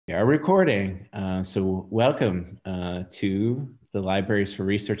Are recording. So welcome to the Libraries for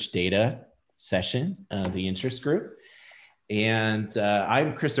Research Data session, the interest group. And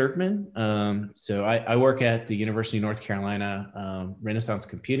I'm Chris Erkman. So I work at the University of North Carolina Renaissance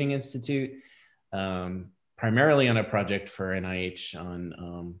Computing Institute, primarily on a project for NIH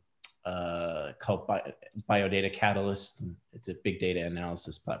on called Biodata Catalyst. It's a big data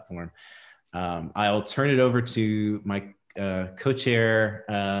analysis platform. I'll turn it over to my co-chair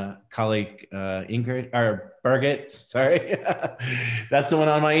colleague Ingrid or Birgit. Sorry, that's the one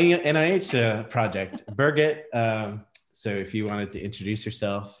on my NIH project, Birgit. So if you wanted to introduce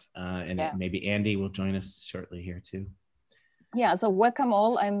yourself, and maybe Andy will join us shortly here too. Yeah, so welcome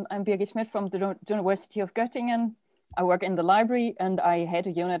all. I'm Birgit Schmidt from the University of Göttingen. I work in the library and I head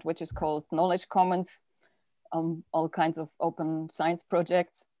a unit which is called Knowledge Commons, all kinds of open science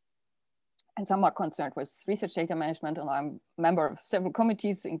projects. And some are concerned with research data management, and I'm a member of several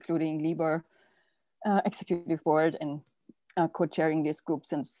committees, including LIBER, executive board, and co-chairing this group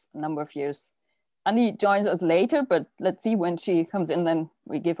since a number of years. Annie joins us later, but let's see when she comes in, then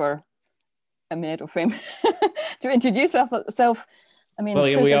we give her a minute of fame to introduce herself. I mean, well,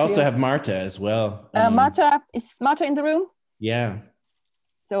 yeah, we also have Marta as well. Marta, is Marta in the room? Yeah.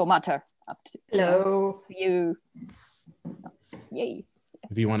 So Marta, up to hello. You. Yay.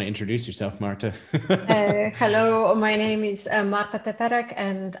 If you want to introduce yourself, Marta. Hello, my name is Marta Teperek,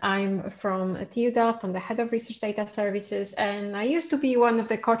 and I'm from TU Delft. I'm the head of research data services, and I used to be one of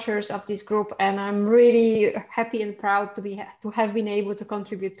the co-chairs of this group, and I'm really happy and proud to have been able to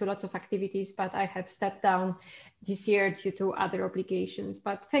contribute to lots of activities, but I have stepped down this year due to other obligations.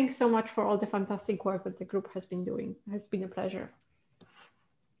 But thanks so much for all the fantastic work that the group has been doing. It has been a pleasure.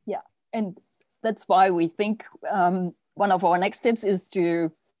 Yeah, and that's why we think one of our next steps is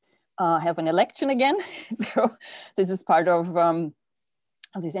to have an election again. So this is part of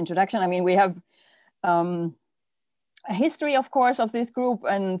this introduction. I mean, we have a history, of course, of this group,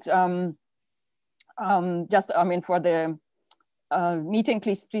 and just, I mean, for the meeting,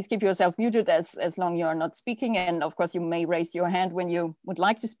 please keep yourself muted as long you are not speaking. And of course, you may raise your hand when you would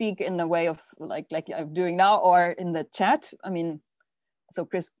like to speak in the way of like I'm doing now, or in the chat. I mean, so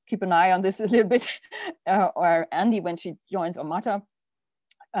Chris, keep an eye on this a little bit, or Andy when she joins, or Marta.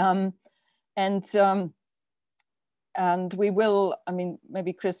 And we will, I mean,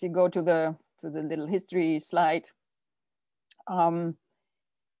 maybe Chris, you go to the little history slide. We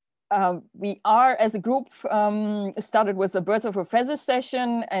are, as a group, started with the Birds of a Feather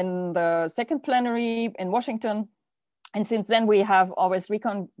session and the second plenary in Washington. And since then we have always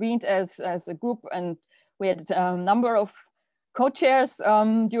reconvened as a group, and we had a number of co-chairs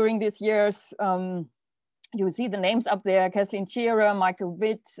during these years. You see the names up there: Kathleen Shearer, Michael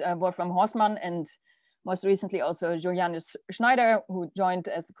Witt, Wolfram Horstmann, and most recently also Juliane Schneider, who joined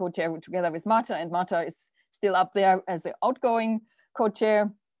as a co-chair together with Marta, and Marta is still up there as the outgoing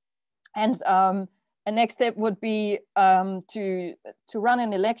co-chair. And a next step would be to run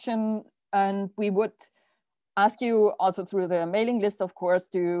an election, and we would ask you also through the mailing list, of course,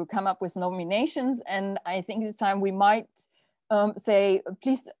 to come up with nominations. And I think this time we might say,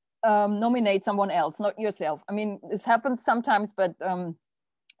 please nominate someone else, not yourself. I mean, this happens sometimes, but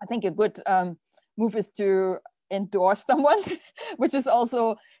I think a good move is to endorse someone, which is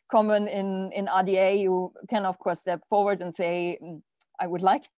also common in RDA. You can, of course, step forward and say, I would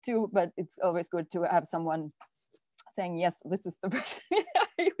like to, but it's always good to have someone saying, yes, this is the person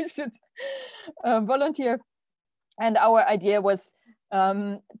you should volunteer. And our idea was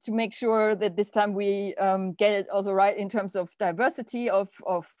to make sure that this time we get it also right in terms of diversity of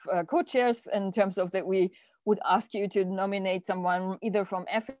co-chairs, in terms of that we would ask you to nominate someone either from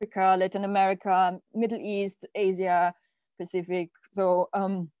Africa, Latin America, Middle East, Asia, Pacific. So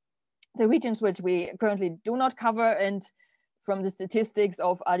the regions which we currently do not cover, and from the statistics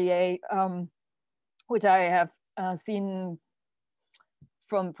of RDA, which I have seen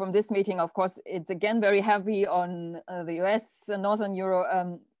from this meeting, of course, it's again very heavy on the US, Northern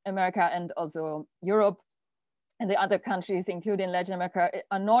America, and also Europe. And the other countries, including Latin America,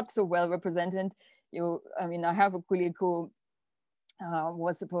 are not so well represented. I mean, I have a colleague who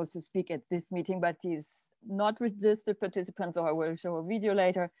was supposed to speak at this meeting, but he's not registered participant, so I will show a video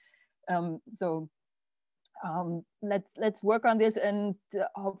later. Let's work on this, and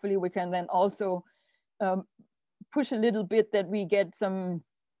hopefully we can then also push a little bit that we get some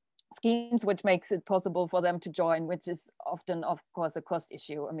schemes which makes it possible for them to join, which is often, of course, a cost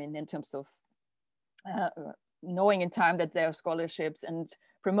issue. I mean, in terms of knowing in time that there are scholarships and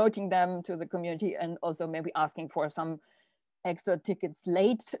promoting them to the community, and also maybe asking for some extra tickets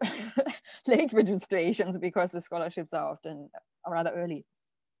late, late registrations, because the scholarships are often rather early.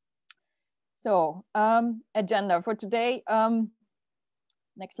 So agenda for today.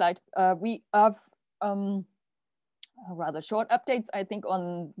 Next slide. We have rather short updates, I think,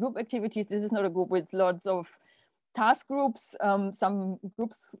 on group activities. This is not a group with lots of task groups. Some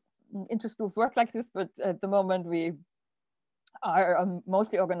groups, interest groups work like this, but at the moment we are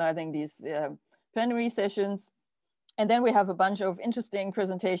mostly organizing these plenary sessions. And then we have a bunch of interesting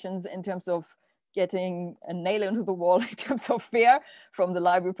presentations in terms of getting a nail into the wall in terms of FAIR from the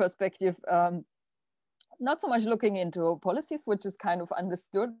library perspective. Not so much looking into policies, which is kind of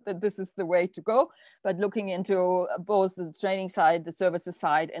understood that this is the way to go, but looking into both the training side, the services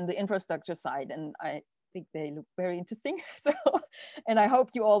side, and the infrastructure side. And I think they look very interesting. So, and I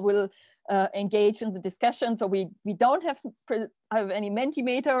hope you all will engage in the discussion. So we don't have any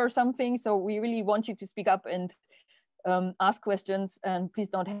Mentimeter or something. So we really want you to speak up and ask questions, and please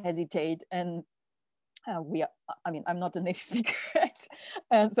don't hesitate. And I'm not a native speaker, right?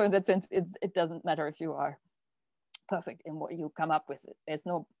 And so in that sense, it doesn't matter if you are perfect in what you come up with. There's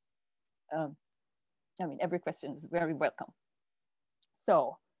no, every question is very welcome.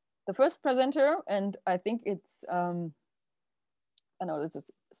 So the first presenter, and I think it's, let's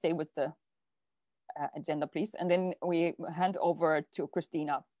just stay with the agenda, please. And then we hand over to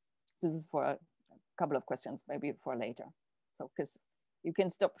Christina. This is for a couple of questions, maybe for later. So Chris, you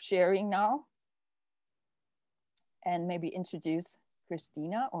can stop sharing now. And maybe introduce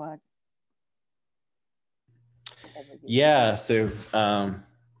Christina or. Yeah, so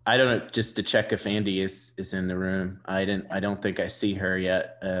I don't know, just to check if Andy is in the room. I don't think I see her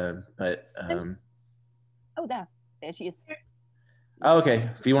yet, but. Oh, there she is. Oh, okay,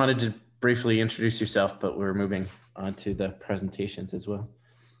 if you wanted to briefly introduce yourself, but we're moving on to the presentations as well.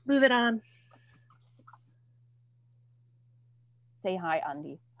 Move it on. Say hi,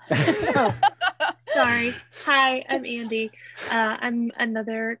 Andy. Oh. Sorry. Hi, I'm Andy. I'm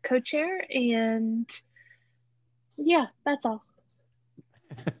another co-chair, and yeah, that's all.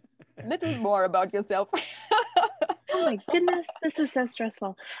 A little more about yourself. Oh my goodness, this is so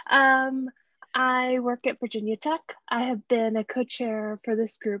stressful. I work at Virginia Tech. I have been a co-chair for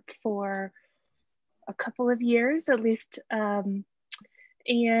this group for a couple of years, at least. And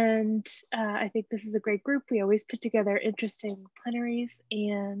I think this is a great group. We always put together interesting plenaries,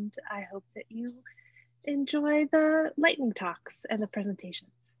 and I hope that you enjoy the lightning talks and the presentations.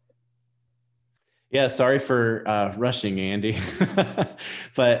 Yeah, sorry for rushing, Andy.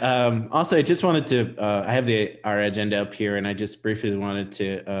 But also, I just wanted to, I have our agenda up here, and I just briefly wanted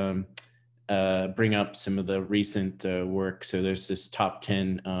to bring up some of the recent work. So there's this top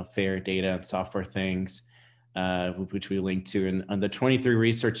 10 FAIR data and software things, which we linked to. And on the 23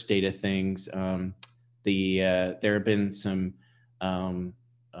 research data things, there have been some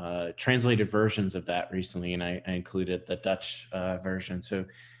translated versions of that recently, and I included the Dutch version. So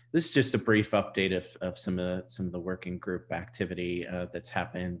this is just a brief update of some of the working group activity that's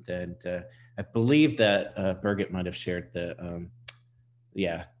happened, and I believe that Birgit might have shared the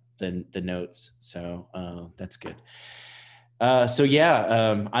notes. So that's good. So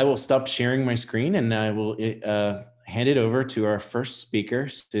yeah, I will stop sharing my screen, and I will hand it over to our first speaker.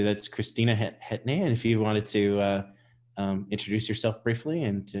 So that's Christina Hetne, and if you wanted to introduce yourself briefly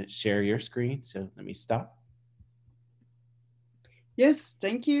and to share your screen. So let me stop. Yes,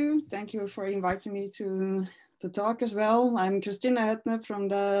 thank you. Thank you for inviting me to talk as well. I'm Christina Hetne from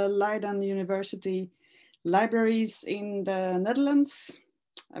the Leiden University Libraries in the Netherlands.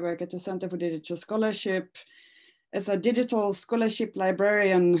 I work at the Center for Digital Scholarship as a digital scholarship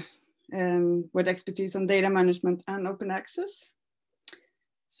librarian with expertise on data management and open access.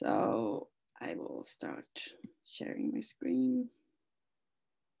 So I will start sharing my screen.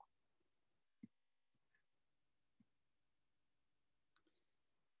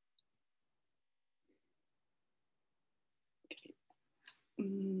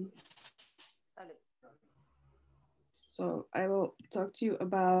 So I will talk to you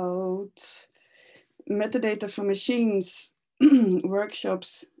about metadata for machines,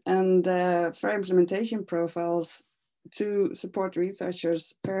 workshops, and FAIR implementation profiles to support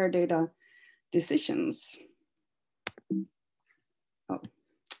researchers' FAIR data decisions. Oh,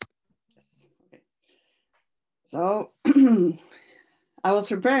 yes, okay. So I was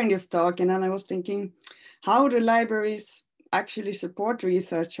preparing this talk, and then I was thinking, how do libraries actually support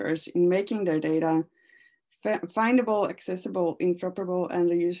researchers in making their data findable, accessible, interoperable, and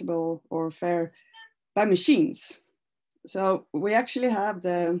reusable or FAIR by machines? So we actually have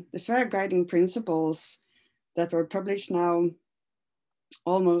the FAIR guiding principles that were published now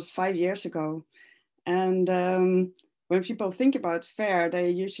almost 5 years ago. And when people think about FAIR, they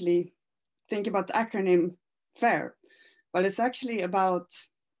usually think about the acronym FAIR, but it's actually about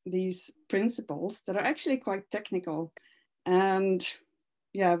these principles that are actually quite technical. And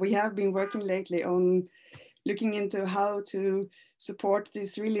yeah, we have been working lately on looking into how to support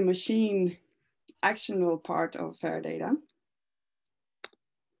this really machine actionable part of FAIR data.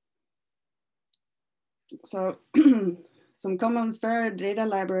 So some common FAIR data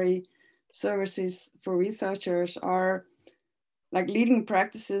library services for researchers are like leading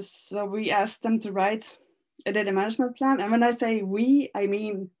practices. So we ask them to write a data management plan. And when I say we, I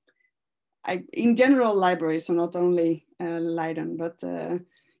mean, in general libraries, so not only Leiden, but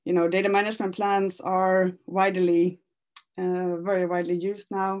you know, data management plans are widely, very widely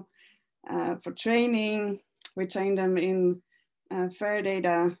used now for training. We train them in FAIR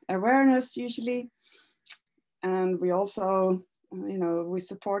data awareness usually. And we also, you know, we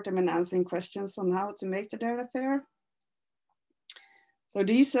support them in answering questions on how to make the data fair. So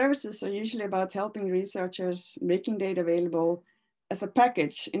these services are usually about helping researchers making data available as a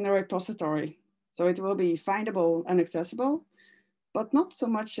package in a repository. So it will be findable and accessible, but not so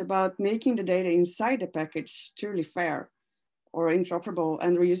much about making the data inside the package truly fair or interoperable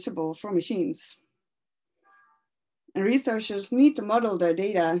and reusable for machines. And researchers need to model their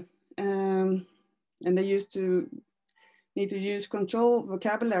data, and they need to use control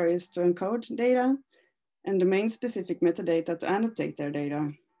vocabularies to encode data and domain-specific metadata to annotate their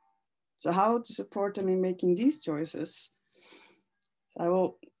data. So how to support them in making these choices? So I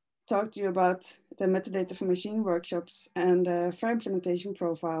will talk to you about the metadata for machine workshops and FAIR implementation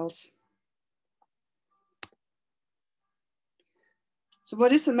profiles. So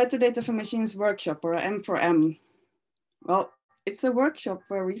what is a metadata for machines workshop, or a M4M? Well, it's a workshop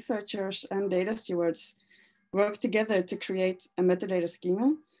where researchers and data stewards work together to create a metadata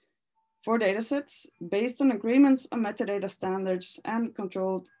schema for datasets based on agreements on metadata standards and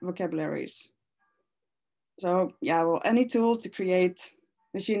controlled vocabularies. So yeah, well, any tool to create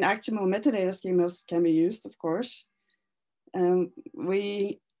machine actionable metadata schemas can be used, of course.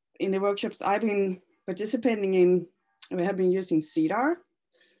 We, in the workshops I've been participating in, we have been using CDAR.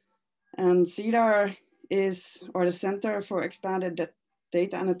 And CDAR is, or the Center for Expanded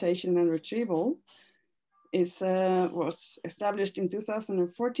Data Annotation and Retrieval, was established in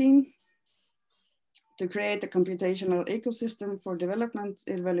 2014 to create a computational ecosystem for development,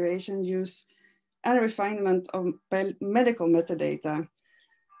 evaluation, use, and refinement of medical metadata.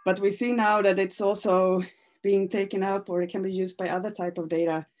 But we see now that it's also being taken up, or it can be used by other type of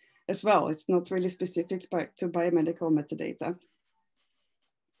data as well. It's not really specific to biomedical metadata.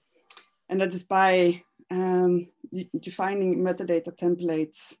 And that is by defining metadata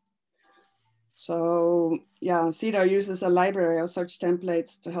templates. So yeah, CDAR uses a library of such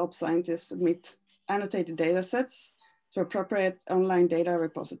templates to help scientists submit annotated data sets to appropriate online data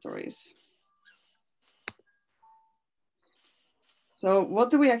repositories. So what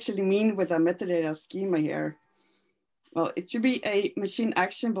do we actually mean with a metadata schema here? Well, it should be a machine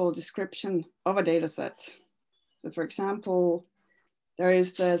actionable description of a data set. So for example, there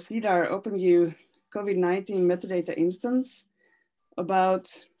is the CDAR OpenView COVID-19 metadata instance about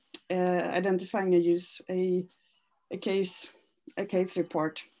identifying a case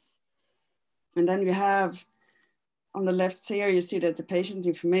report. And then you have on the left here, you see that the patient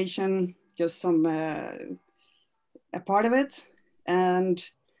information, just some, a part of it. And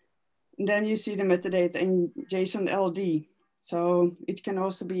then you see the metadata in JSON LD. So it can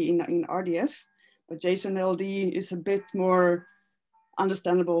also be in RDF, but JSON LD is a bit more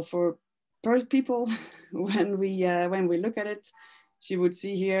understandable for people when we look at it. So you would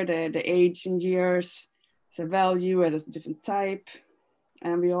see here the age in years, it's a value and it's a different type.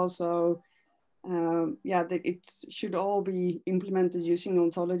 And we also, yeah, that it should all be implemented using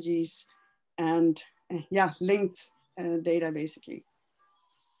ontologies and yeah, linked data basically.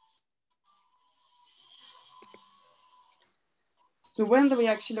 So when do we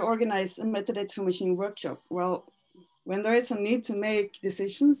actually organize a metadata for machine workshop? Well, when there is a need to make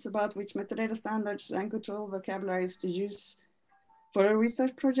decisions about which metadata standards and control vocabularies to use for a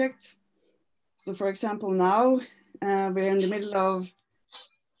research project. So for example, now we're in the middle of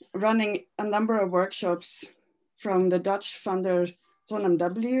running a number of workshops from the Dutch funder Zonam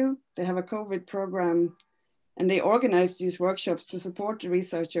W. They have a COVID program and they organize these workshops to support the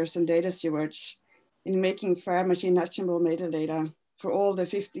researchers and data stewards in making fair machine actionable metadata for all the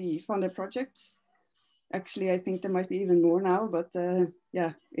 50 funded projects. Actually, I think there might be even more now, but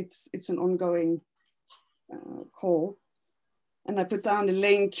yeah, it's an ongoing call. And I put down the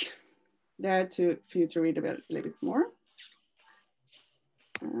link there for you to read about it a little bit more.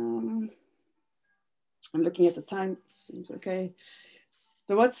 I'm looking at the time, seems okay.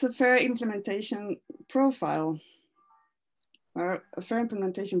 So what's the FAIR implementation profile? where a fair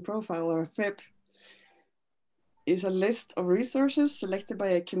implementation profile, or FIP, is a list of resources selected by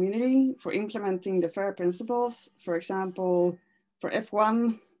a community for implementing the FAIR principles. For example, for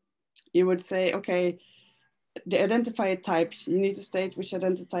F1, you would say, okay, the identifier type, you need to state which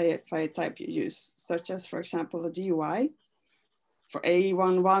identifier type you use, such as, for example, a GUI. For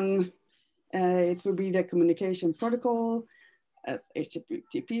A11, it would be the communication protocol as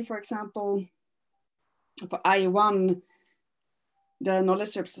HTTP, for example. For I1, the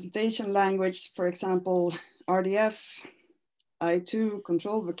knowledge representation language, for example, RDF. I2,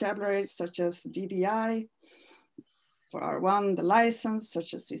 control vocabularies such as DDI. For R1, the license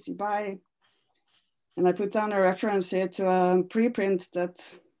such as CC BY. And I put down a reference here to a preprint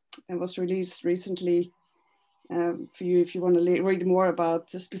that was released recently for you if you want to read more about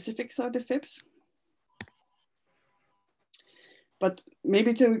the specifics of the FIPS. But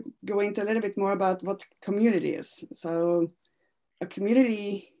maybe to go into a little bit more about what community is. So a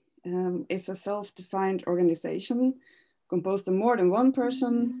community is a self-defined organization composed of more than one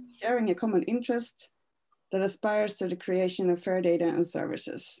person sharing a common interest that aspires to the creation of fair data and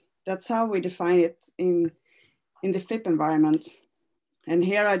services. That's how we define it in the FIP environment. And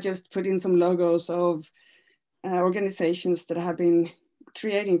here I just put in some logos of organizations that have been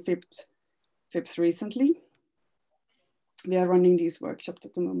creating FIPs recently. We are running these workshops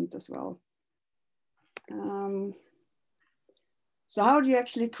at the moment as well. So how do you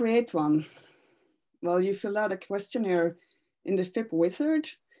actually create one? Well, you fill out a questionnaire in the FIP wizard,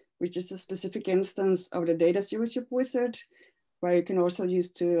 which is a specific instance of the data stewardship wizard, where you can also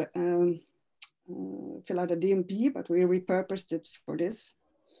use to fill out a DMP, but we repurposed it for this.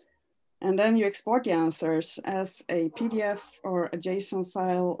 And then you export the answers as a PDF or a JSON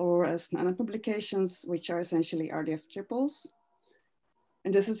file or as nano publications, which are essentially RDF triples.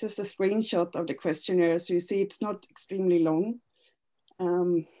 And this is just a screenshot of the questionnaire. So you see it's not extremely long.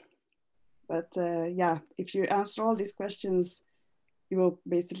 Yeah, if you answer all these questions, you will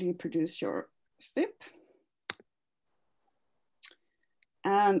basically produce your FIP.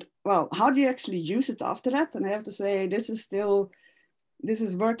 And well, how do you actually use it after that? And I have to say, this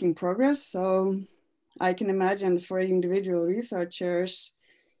is work in progress. So I can imagine for individual researchers,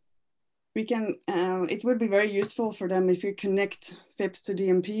 it would be very useful for them if you connect FIPs to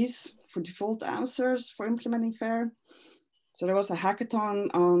DMPs for default answers for implementing FAIR. So there was a hackathon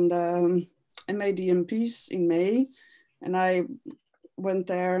on the MA DMPs in May, and I went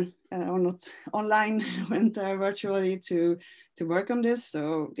there, or not online, went there virtually to work on this.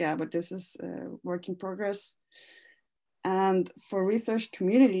 So yeah, but this is work in progress. And for research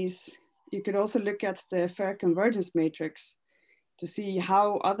communities, you could also look at the FAIR convergence matrix to see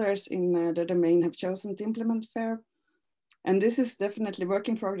how others in the domain have chosen to implement FAIR. And this is definitely work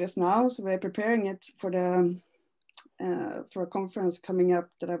in progress now. So we're preparing it for a conference coming up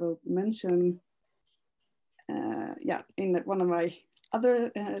that I will mention in one of my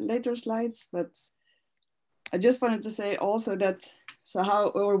other later slides. But I just wanted to say also that,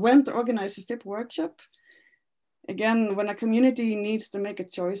 when to organize a FIP workshop. Again, when a community needs to make a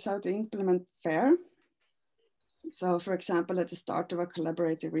choice how to implement FAIR. So for example, at the start of a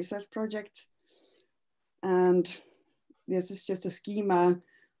collaborative research project. And this is just a schema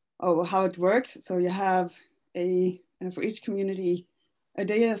of how it works. So you have for each community, a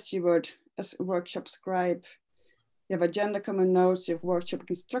data steward as a workshop scribe. You have agenda common notes, you have workshop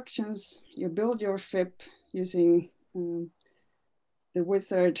instructions, you build your FIP using the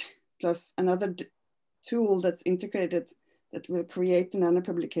wizard plus another tool that's integrated that will create the nano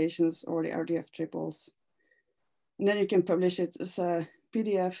publications or the RDF triples. And then you can publish it as a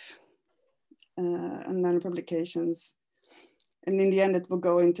PDF and nano publications. And in the end, it will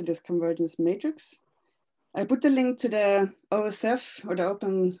go into this convergence matrix. I put the link to the OSF, or the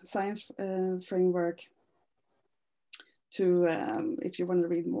Open Science Framework, to if you want to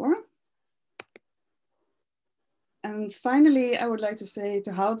read more. And finally, I would like to say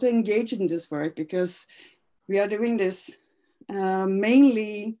to how to engage in this work, because we are doing this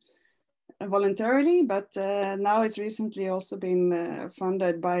mainly voluntarily, but now it's recently also been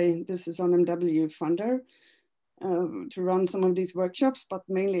funded by, this is on MW funder, to run some of these workshops, but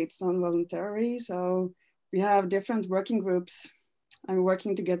mainly it's done voluntarily. So we have different working groups. I'm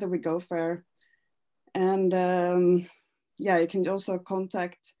working together with GoFair. And yeah, you can also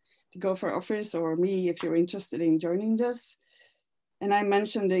contact the GoFair office or me if you're interested in joining this. And I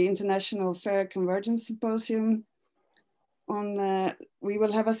mentioned the International FAIR Convergence Symposium. We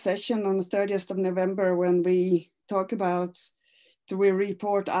will have a session on the 30th of November when we talk about, we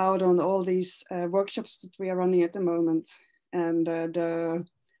report out on all these workshops that we are running at the moment. And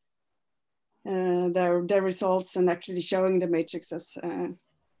their results and actually showing the matrix as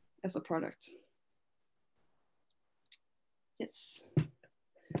a product. Yes,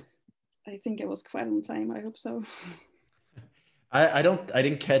 I think I was quite on time. I hope so. I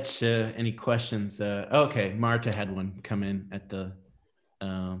didn't catch any questions. Okay, Marta had one come in at the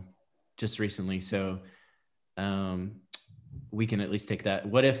just recently, so we can at least take that.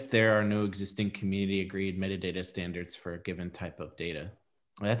 What if there are no existing community agreed metadata standards for a given type of data?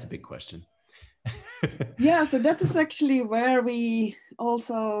 Well, that's a big question. Yeah, so that is actually where we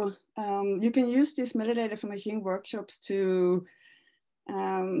also, you can use these metadata for machine workshops to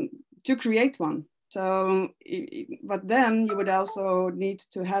create one. So, but then you would also need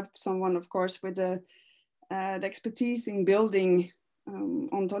to have someone, of course, with the expertise in building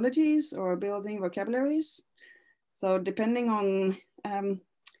ontologies or building vocabularies. So depending on,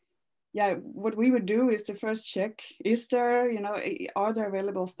 yeah, what we would do is to first check, is there, are there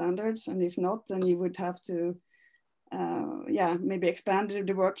available standards? And if not, then you would have to, yeah, maybe expand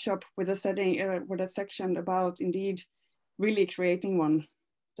the workshop with a setting, with a section about indeed really creating one.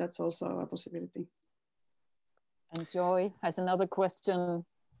 That's also a possibility. And Joy has another question. I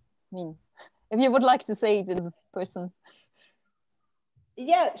mean, if you would like to say to the person.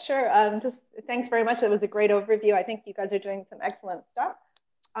 Yeah, sure. Just thanks very much. It was a great overview. I think you guys are doing some excellent stuff.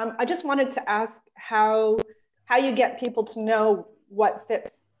 I just wanted to ask how you get people to know what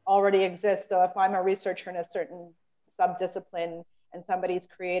FIPS already exists. So if I'm a researcher in a certain subdiscipline and somebody's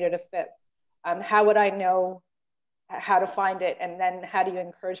created a FIP, how would I know how to find it? And then how do you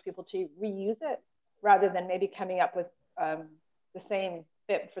encourage people to reuse it rather than maybe coming up with the same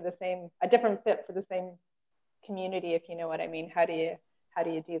FIP for the same, a different FIP for the same community, if you know what I mean? How do you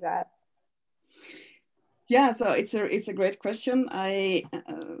do that? Yeah, so it's a great question. They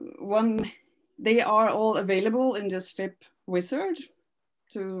are all available in this FIP wizard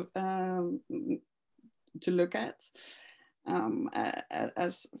to look at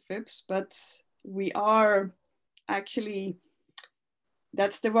as FIPs, but we are actually,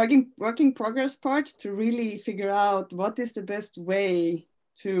 that's the working progress part, to really figure out what is the best way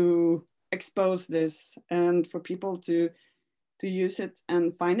to expose this and for people to use it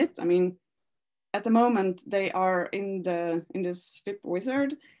and find it. I mean, at the moment, they are in this FIP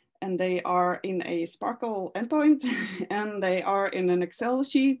wizard, and they are in a Sparkle endpoint, and they are in an Excel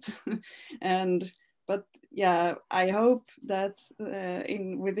sheet. But yeah, I hope that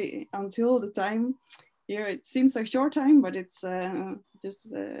until the time here, it seems like short time, but it's just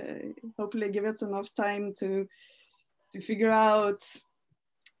hopefully give it enough time to figure out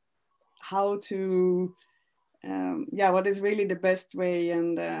how to, what is really the best way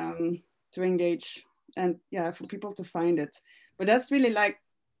and to engage, and yeah, for people to find it. But that's really like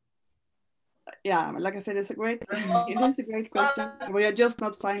I said, it is a great question. We are just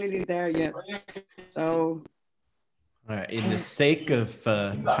not finally there yet. So, all right, in the sake of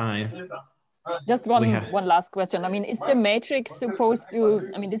time, just one last question. I mean, is the matrix supposed to,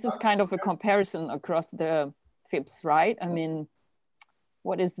 I mean, this is kind of a comparison across the FIPS, right? I mean,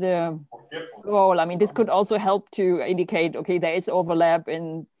 what is the goal? I mean, this could also help to indicate, okay, there is overlap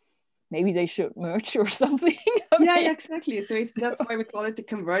and maybe they should merge or something. Yeah, exactly. So that's why we call it the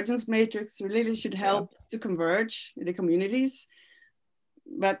convergence matrix. It really should help to converge the communities.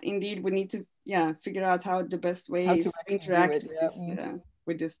 But indeed, we need to figure out how the best way is to interact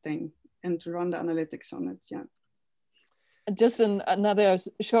with this thing and to run the analytics on it. Yeah. Just another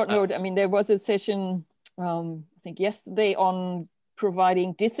short note. I mean, there was a session, I think yesterday, on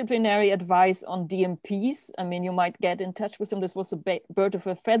providing disciplinary advice on DMPs. I mean, you might get in touch with them. This was a bird of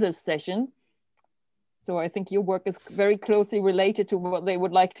a feather session. So I think your work is very closely related to what they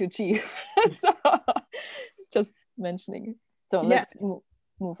would like to achieve. So just mentioning. So let's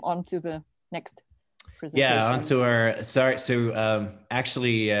move on to the next presentation. Yeah, onto our, sorry. So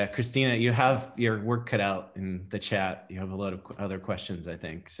actually, Christina, you have your work cut out in the chat. You have a lot of other questions, I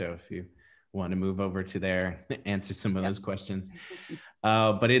think. So if you want to move over to there, answer some of those questions.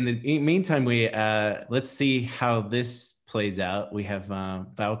 But in the meantime, let's see how this plays out. We have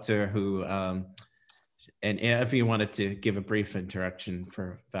Wouter, who, and if you wanted to give a brief introduction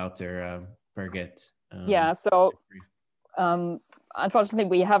for Wouter, Birgit. Yeah, so unfortunately,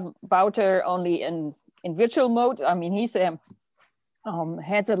 we have Wouter only in virtual mode. I mean, he's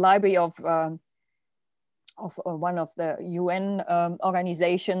heads a library of one of the UN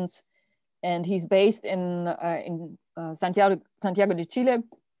organizations, and he's based in Santiago de Chile.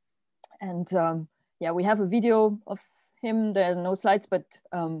 And we have a video of him. There's no slides, but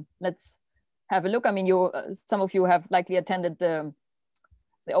let's have a look. I mean, some of you have likely attended the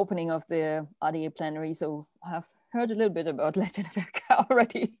opening of the RDA plenary, so have heard a little bit about Latin America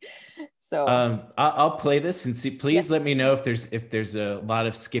already. So I'll play this and see. Please let me know if there's a lot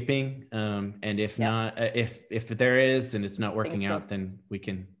of skipping, and if not, if there is and it's not working out, then we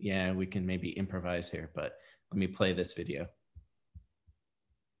can maybe improvise here. But let me play this video.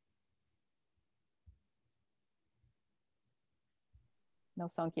 No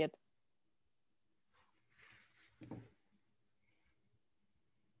sound yet.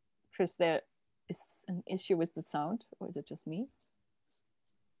 Chris, there is an issue with the sound, or is it just me?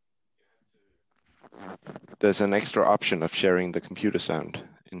 There's an extra option of sharing the computer sound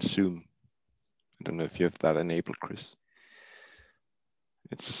in Zoom. I don't know if you have that enabled, Chris.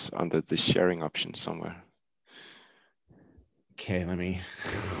 It's under the sharing option somewhere. Okay, let me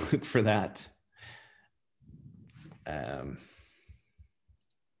look for that.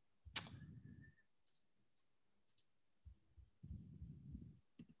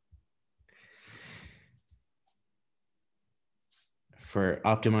 For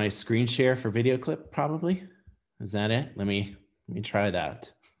optimized screen share for video clip, probably. Is that it? Let me try that.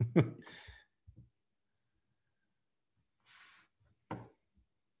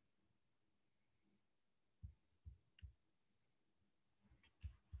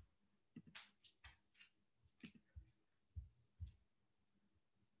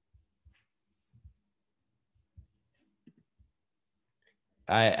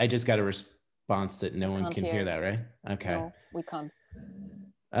 I just got a response that no one can hear that, right? Okay. No, we can't.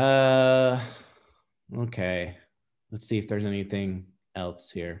 Okay. Let's see if there's anything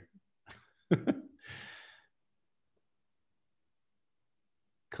else here.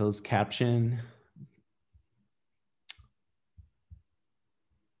 Closed caption.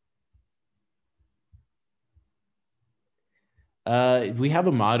 We have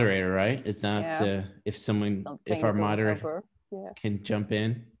a moderator, right? Is that if our moderator can jump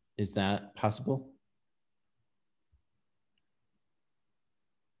in, is that possible?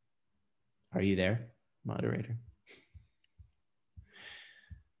 Are you there, moderator?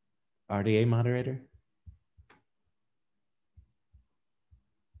 RDA moderator?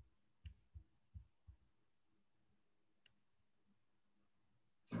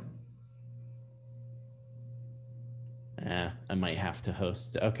 I might have to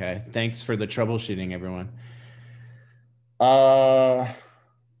host. Okay, thanks for the troubleshooting, everyone.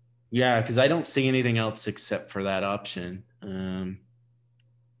 Yeah, because I don't see anything else except for that option.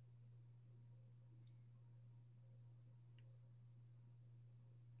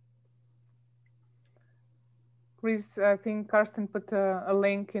 Chris, I think Karsten put a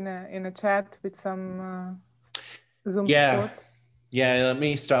link in a chat with some Zoom support. Yeah, let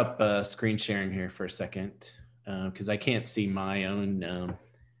me stop screen sharing here for a second because I can't see my own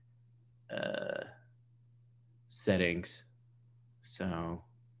settings. So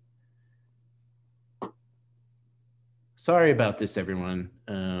sorry about this, everyone.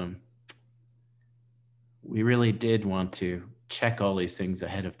 We really did want to check all these things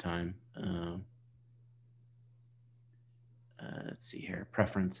ahead of time. Let's see here,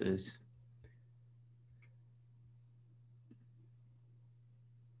 preferences.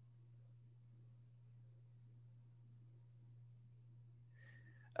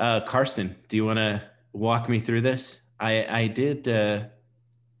 Karsten, do you want to walk me through this? I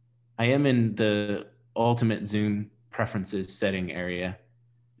am in the ultimate Zoom preferences setting area.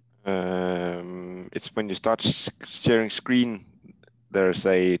 It's when you start sharing screen, there's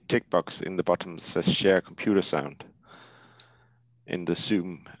a tick box in the bottom that says share computer sound in the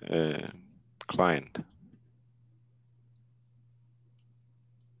Zoom client.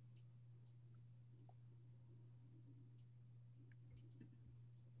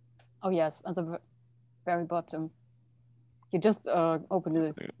 Oh yes, at the very bottom. You just open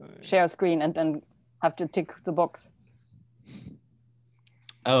the share screen and then have to tick the box.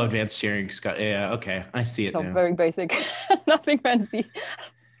 Oh, advanced sharing, Scott. Yeah, okay, I see it now. Very basic, nothing fancy.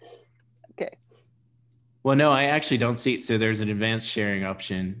 Okay. Well, no, I actually don't see it. So there's an advanced sharing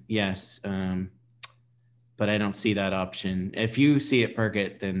option, yes, but I don't see that option. If you see it,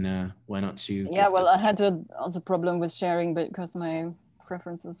 Birgit, then why don't you? Yeah, well, I had also problem with sharing because my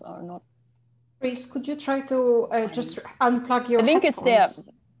preferences are not. Chris, could you try to just unplug your The link headphones? is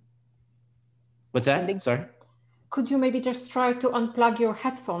there. What's that? Sorry? Could you maybe just try to unplug your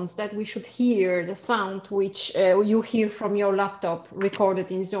headphones that we should hear the sound which you hear from your laptop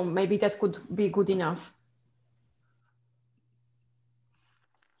recorded in Zoom? Maybe that could be good enough.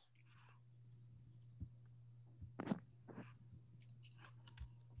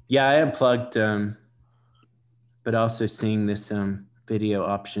 Yeah, I unplugged, but also seeing this video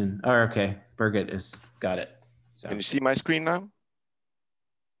option. Oh, okay, Birgit has got it. So. Can you see my screen now?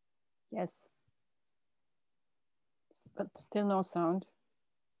 Yes. But still no sound.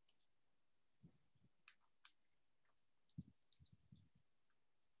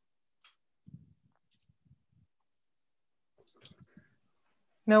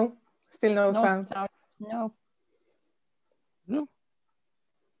 No, still no No sound. No. No.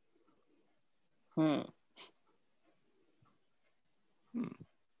 Hmm.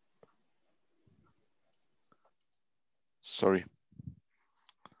 Sorry.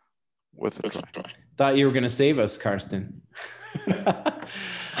 Worth a try. Thought you were going to save us, Karsten.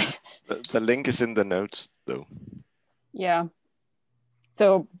 The link is in the notes, though. Yeah.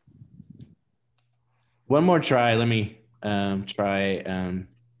 So one more try. Let me try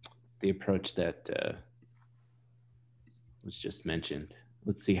the approach that was just mentioned.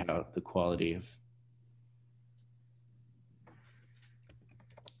 Let's see how the quality of.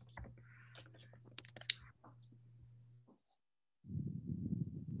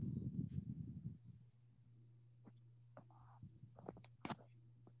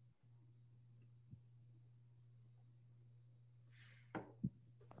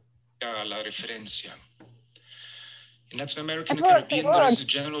 La referencia. In Latin America and the Caribbean, there is a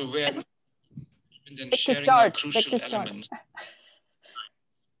general awareness and sharing are crucial elements.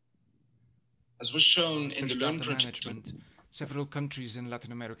 As was shown in the Learn project, several countries in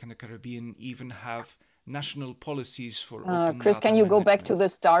Latin America and the Caribbean even have national policies for open Chris, data can you go management. back to the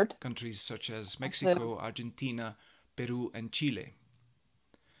start? Countries such as Mexico, Argentina, Peru, and Chile.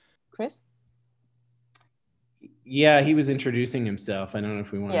 Chris? Yeah, he was introducing himself. I don't know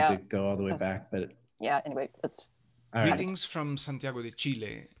if we wanted to go all the way back, but yeah, anyway, that's greetings from Santiago de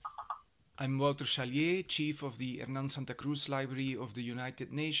Chile. I'm Walter Chalier, Chief of the Hernan Santa Cruz Library of the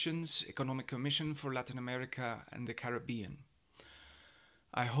United Nations Economic Commission for Latin America and the Caribbean.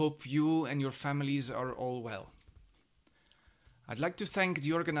 I hope you and your families are all well. I'd like to thank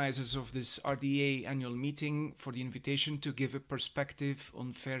the organizers of this RDA annual meeting for the invitation to give a perspective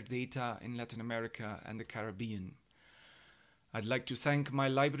on fair data in Latin America and the Caribbean. I'd like to thank my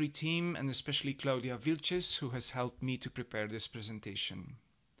library team and especially Claudia Vilches, who has helped me to prepare this presentation.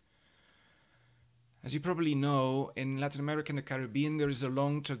 As you probably know, in Latin America and the Caribbean, there is a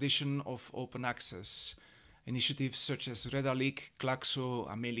long tradition of open access, initiatives such as Redalic, Claxo,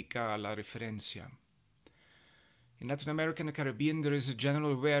 América, La Referencia. In Latin America and the Caribbean, there is a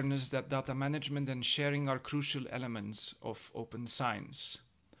general awareness that data management and sharing are crucial elements of open science.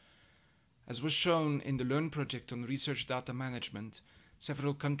 As was shown in the Learn project on research data management,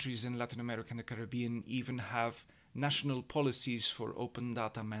 several countries in Latin America and the Caribbean even have national policies for open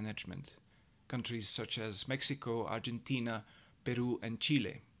data management. Countries such as Mexico, Argentina, Peru, and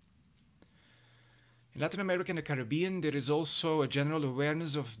Chile. In Latin America and the Caribbean, there is also a general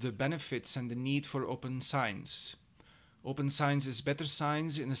awareness of the benefits and the need for open science. Open science is better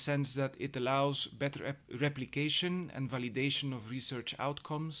science in the sense that it allows better replication and validation of research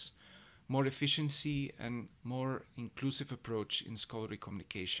outcomes, more efficiency, and more inclusive approach in scholarly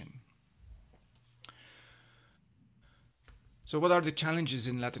communication. So what are the challenges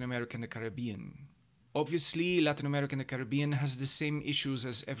in Latin America and the Caribbean? Obviously, Latin America and the Caribbean has the same issues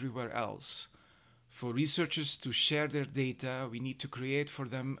as everywhere else. For researchers to share their data, we need to create for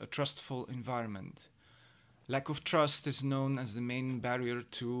them a trustful environment. Lack of trust is known as the main barrier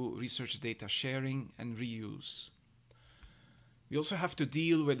to research data sharing and reuse. We also have to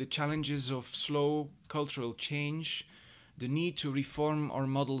deal with the challenges of slow cultural change, the need to reform our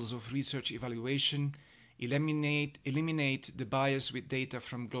models of research evaluation, eliminate the bias with data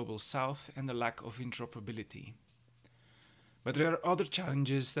from Global South, and the lack of interoperability. But there are other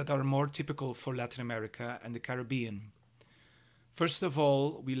challenges that are more typical for Latin America and the Caribbean. First of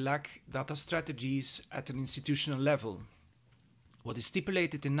all, we lack data strategies at an institutional level. What is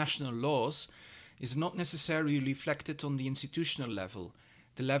stipulated in national laws is not necessarily reflected on the institutional level,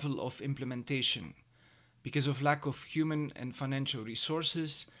 the level of implementation, because of lack of human and financial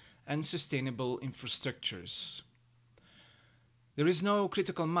resources and sustainable infrastructures. There is no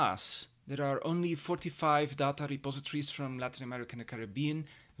critical mass. There are only 45 data repositories from Latin America and the Caribbean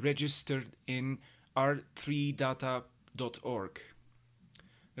registered in r3data.org.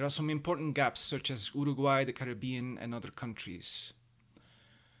 There are some important gaps such as Uruguay, the Caribbean, and other countries.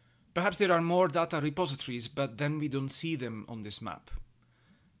 Perhaps there are more data repositories, but then we don't see them on this map.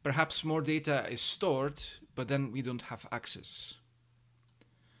 Perhaps more data is stored, but then we don't have access.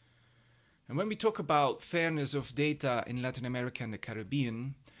 And when we talk about fairness of data in Latin America and the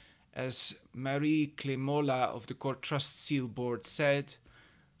Caribbean, as Marie Clemola of the Core Trust Seal Board said,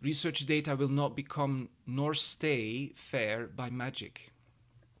 research data will not become nor stay fair by magic.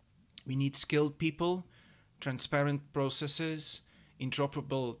 We need skilled people, transparent processes,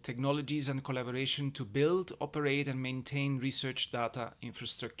 interoperable technologies and collaboration to build, operate, and maintain research data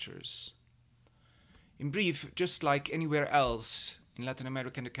infrastructures. In brief, just like anywhere else in Latin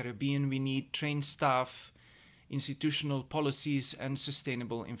America and the Caribbean, we need trained staff, institutional policies, and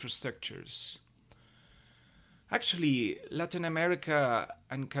sustainable infrastructures. Actually, Latin America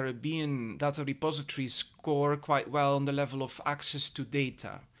and Caribbean data repositories score quite well on the level of access to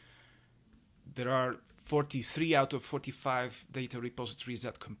data. There are 43 out of 45 data repositories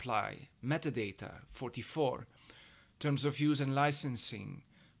that comply. Metadata, 44. Terms of use and licensing,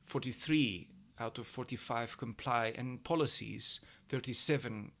 43 out of 45 comply. And policies,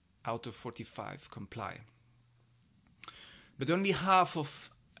 37 out of 45 comply. But only half of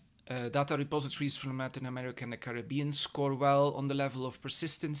data repositories from Latin America and the Caribbean score well on the level of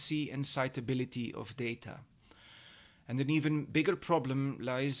persistency and citability of data. And an even bigger problem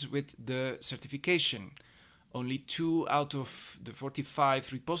lies with the certification. Only 2 out of the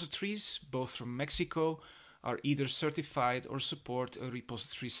 45 repositories, both from Mexico, are either certified or support a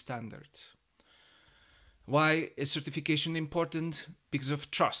repository standard. Why is certification important? Because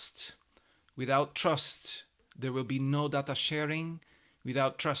of trust. Without trust, there will be no data sharing.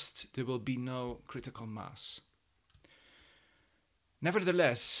 Without trust, there will be no critical mass.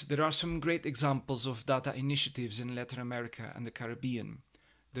 Nevertheless, there are some great examples of data initiatives in Latin America and the Caribbean.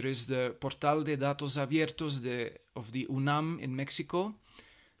 There is the Portal de Datos Abiertos of the UNAM in Mexico.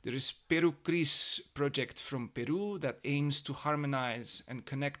 There is PeruCRIS project from Peru that aims to harmonize and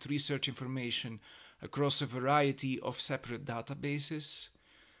connect research information across a variety of separate databases.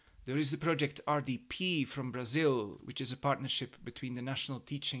 There is the project RDP from Brazil, which is a partnership between the National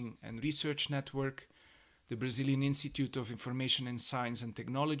Teaching and Research Network, the Brazilian Institute of Information and Science and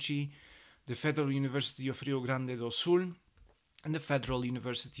Technology, the Federal University of Rio Grande do Sul, and the Federal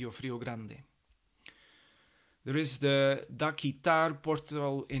University of Rio Grande. There is the DAQUITAR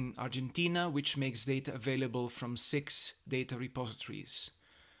portal in Argentina, which makes data available from 6 data repositories.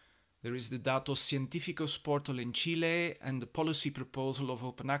 There is the Datos Científicos portal in Chile and the policy proposal of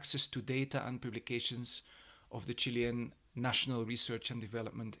open access to data and publications of the Chilean National Research and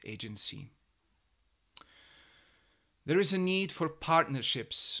Development Agency. There is a need for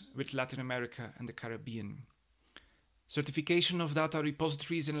partnerships with Latin America and the Caribbean. Certification of data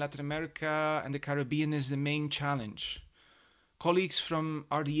repositories in Latin America and the Caribbean is the main challenge. Colleagues from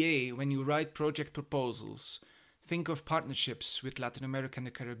RDA, when you write project proposals, think of partnerships with Latin America and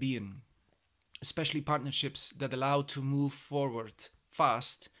the Caribbean, especially partnerships that allow to move forward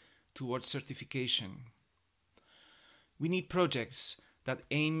fast towards certification. We need projects that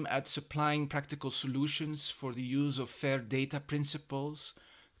aim at supplying practical solutions for the use of fair data principles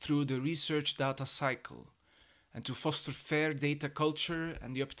through the research data cycle, and to foster fair data culture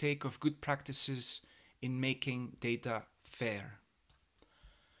and the uptake of good practices in making data fair.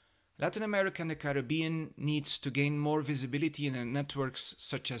 Latin America and the Caribbean needs to gain more visibility in networks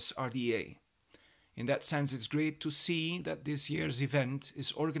such as RDA. In that sense, it's great to see that this year's event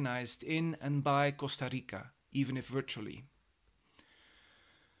is organized in and by Costa Rica, even if virtually.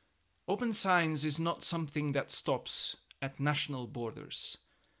 Open science is not something that stops at national borders,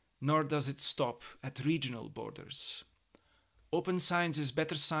 nor does it stop at regional borders. Open science is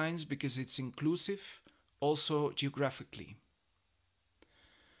better science because it's inclusive, also geographically.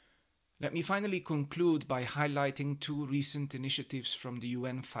 Let me finally conclude by highlighting 2 recent initiatives from the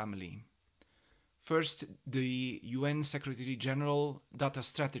UN family. First, the UN Secretary General Data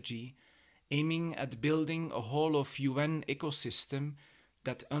Strategy, aiming at building a whole of UN ecosystem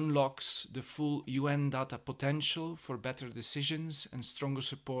that unlocks the full UN data potential for better decisions and stronger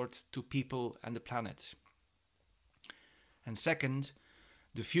support to people and the planet. And second,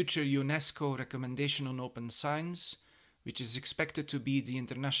 the future UNESCO recommendation on open science, which is expected to be the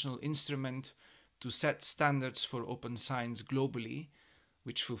international instrument to set standards for open science globally,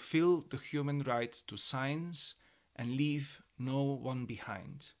 which fulfill the human right to science and leave no one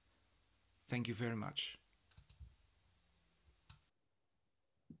behind. Thank you very much.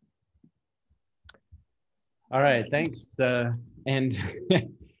 All right, thanks. And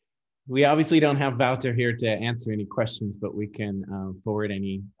we obviously don't have Wouter here to answer any questions, but we can forward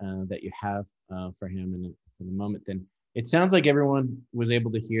any that you have for him in for the moment. Then it sounds like everyone was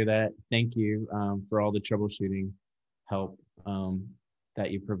able to hear that. Thank you for all the troubleshooting help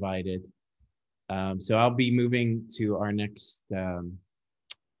that you provided. So I'll be moving to our next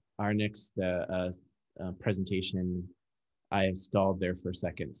presentation. I have stalled there for a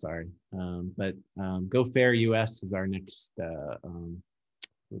second, sorry. But Go Fair US is our next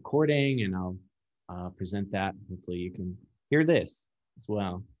recording, and I'll present that. Hopefully you can hear this as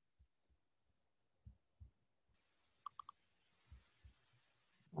well.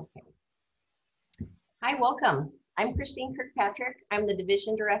 Okay. Hi, welcome. I'm Christine Kirkpatrick. I'm the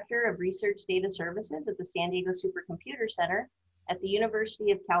Division Director of Research Data Services at the San Diego Supercomputer Center at the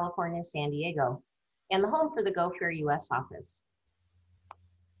University of California, San Diego. and the home for the Go Fair US office.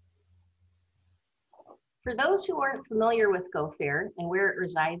 For those who aren't familiar with Go Fair and where it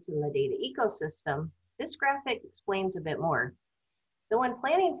resides in the data ecosystem, this graphic explains a bit more. Though in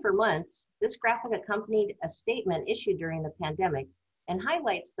planning for months, this graphic accompanied a statement issued during the pandemic and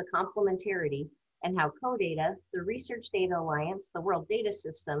highlights the complementarity and how CODATA, the Research Data Alliance, the World Data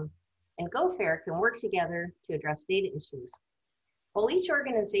System, and Go Fair can work together to address data issues. While each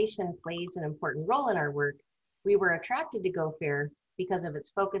organization plays an important role in our work, we were attracted to Go Fair because of its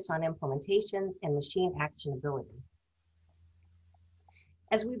focus on implementation and machine actionability.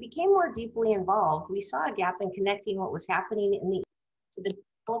 As we became more deeply involved, we saw a gap in connecting what was happening in the to the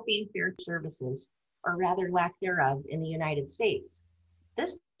developing fair services, or rather lack thereof, in the United States.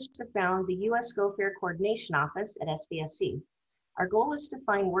 This is to found the U.S. Go Fair Coordination Office at SDSC. Our goal is to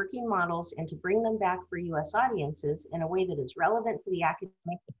find working models and to bring them back for U.S. audiences in a way that is relevant to the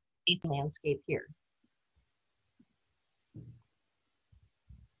academic landscape here.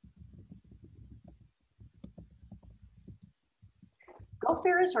 Go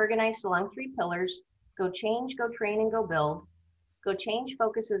Fair is organized along 3 pillars: Go Change, Go Train, and Go Build. Go Change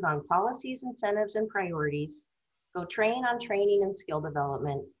focuses on policies, incentives, and priorities. Go Train on training and skill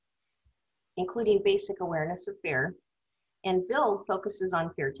development, including basic awareness of FAIR. And Build focuses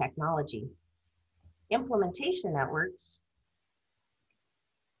on FAIR technology. Implementation networks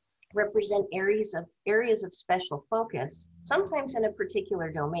represent areas of special focus, sometimes in a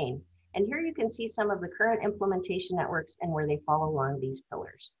particular domain. And here you can see some of the current implementation networks and where they fall along these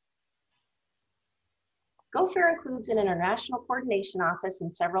pillars. Go Fair includes an international coordination office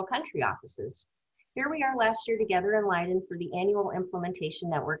and several country offices. Here we are last year together in Leiden for the annual Implementation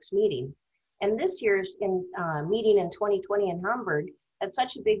Networks meeting. And this year's meeting in 2020 in Hamburg had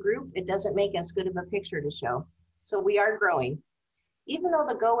such a big group, it doesn't make as good of a picture to show. So we are growing. Even though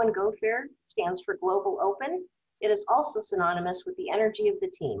the Go and Go Fair stands for Global Open, it is also synonymous with the energy of the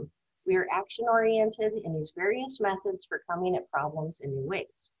team. We are action-oriented and use various methods for coming at problems in new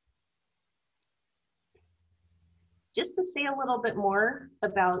ways. Just to say a little bit more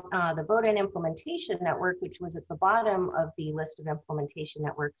about the BODEN Implementation Network, which was at the bottom of the list of implementation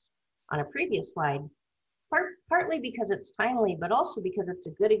networks on a previous slide, partly because it's timely, but also because it's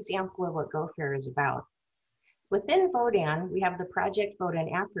a good example of what Go Fair is about. Within BODEN, we have the project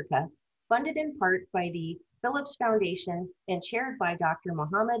BODEN Africa, funded in part by the Phillips Foundation and chaired by Dr.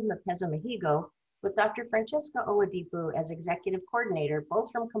 Mohamed Mapeza Mahigo, with Dr. Francesca Owadipu as executive coordinator,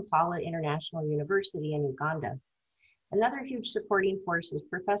 both from Kampala International University in Uganda. Another huge supporting force is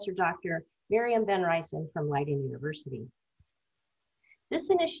Professor Dr. Miriam Ben Ryson from Leiden University. This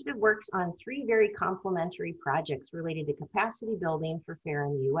initiative works on 3 very complementary projects related to capacity building for FAIR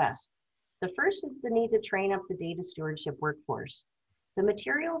in the US. The first is the need to train up the data stewardship workforce. The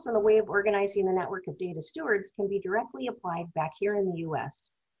materials and the way of organizing the network of data stewards can be directly applied back here in the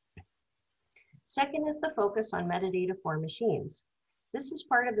US. Second is the focus on metadata for machines. This is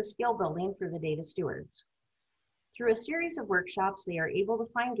part of the skill building for the data stewards. Through a series of workshops, they are able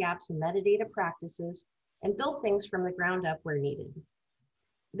to find gaps in metadata practices and build things from the ground up where needed.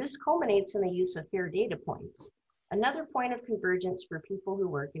 This culminates in the use of FAIR data points, another point of convergence for people who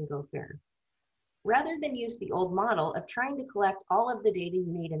work in Go Fair. Rather than use the old model of trying to collect all of the data you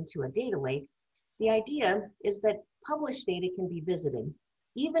need into a data lake, the idea is that published data can be visited,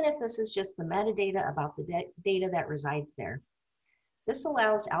 even if this is just the metadata about the data that resides there. This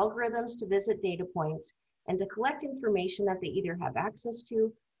allows algorithms to visit data points and to collect information that they either have access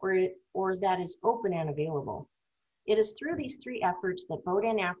to or that is open and available. It is through these 3 efforts that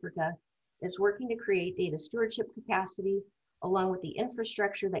BODEN Africa is working to create data stewardship capacity, along with the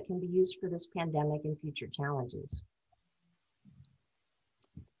infrastructure that can be used for this pandemic and future challenges.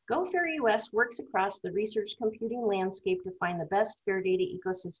 Go Fair US works across the research computing landscape to find the best FAIR data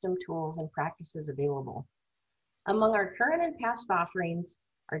ecosystem tools and practices available. Among our current and past offerings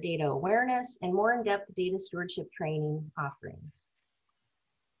are data awareness and more in-depth data stewardship training offerings.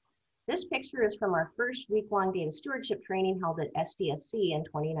 This picture is from our first week-long data stewardship training held at SDSC in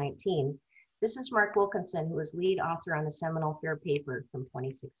 2019. This is Mark Wilkinson, who was lead author on the seminal FAIR paper from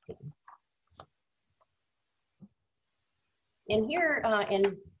 2016. And here,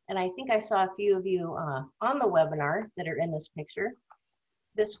 and I think I saw a few of you on the webinar that are in this picture.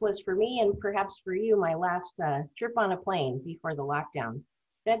 This was for me and perhaps for you, my last trip on a plane before the lockdown.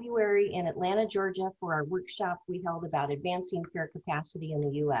 February in Atlanta, Georgia, for our workshop we held about advancing FAIR capacity in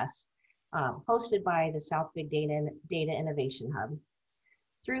the US, hosted by the South Big Data Innovation Hub.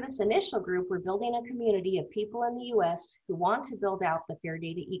 Through this initial group, we're building a community of people in the US who want to build out the FAIR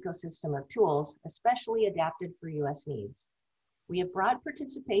data ecosystem of tools, especially adapted for US needs. We have broad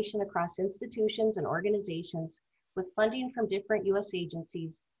participation across institutions and organizations with funding from different US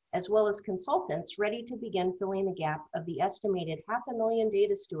agencies, as well as consultants ready to begin filling the gap of the estimated 500,000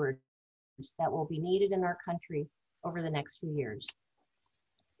 data stewards that will be needed in our country over the next few years.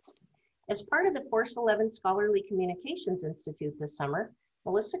 As part of the Force 11 Scholarly Communications Institute this summer,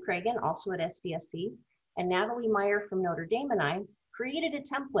 Melissa Cragen, also at SDSC, and Natalie Meyer from Notre Dame and I created a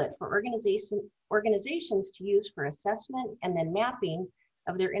template for organizations to use for assessment and then mapping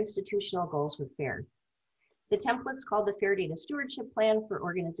of their institutional goals with FAIR. The template's called the FAIR Data Stewardship Plan for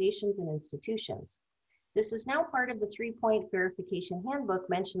Organizations and Institutions. This is now part of the 3-point verification handbook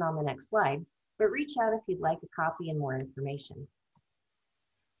mentioned on the next slide, but reach out if you'd like a copy and more information.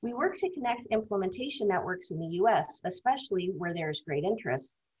 We work to connect implementation networks in the US, especially where there is great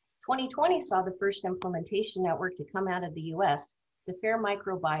interest. 2020 saw the first implementation network to come out of the US, the FAIR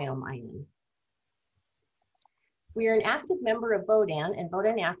Microbiome Island. We are an active member of BODAN and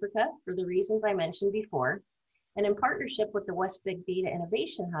BODAN Africa for the reasons I mentioned before. And in partnership with the West Big Data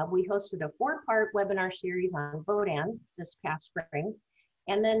Innovation Hub, we hosted a 4-part webinar series on BODAN this past spring,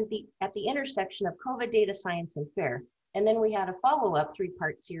 and then at the intersection of COVID data science and FAIR. And then we had a follow-up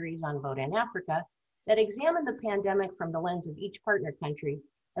 3-part series on BODAN Africa that examined the pandemic from the lens of each partner country,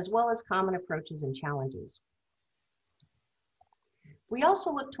 as well as common approaches and challenges. We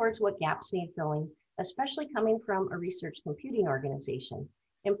also look towards what gaps need filling, especially coming from a research computing organization.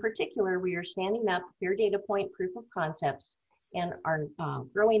 In particular, we are standing up FAIR Data Point proof of concepts and are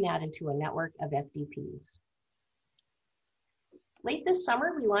growing that into a network of FDPs. Late this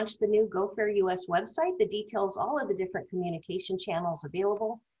summer, we launched the new GoFair US website that details all of the different communication channels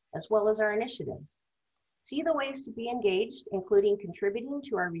available, as well as our initiatives. See the ways to be engaged, including contributing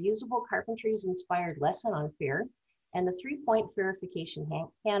to our reusable Carpentries inspired lesson on FAIR and the 3-point verification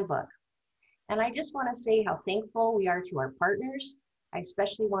handbook. And I just want to say how thankful we are to our partners. I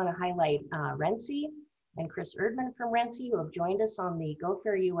especially want to highlight Renzi and Chris Erdman from Renzi, who have joined us on the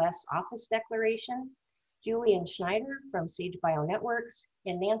GoFair US Office Declaration, Julian Schneider from Sage Bionetworks,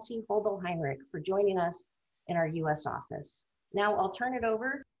 and Nancy Hobel-Heinrich for joining us in our US office. Now I'll turn it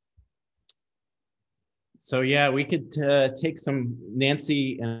over. So yeah, we could take some,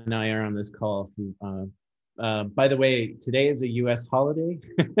 Nancy and I are on this call. By the way, today is a US holiday.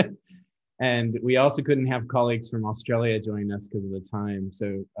 And we also couldn't have colleagues from Australia join us because of the time.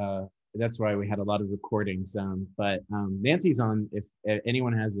 So that's why we had a lot of recordings. But Nancy's on. If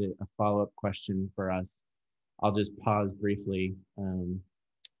anyone has a follow-up question for us, I'll just pause briefly. I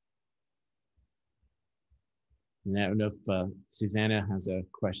don't know if Susanna has a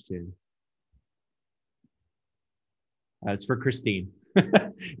question. It's for Christine.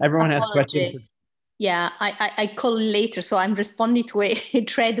 Everyone has questions. Yeah, I call later, so I'm responding to a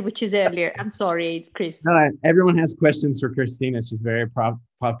thread which is earlier. I'm sorry, Chris. No, everyone has questions for Christina. She's very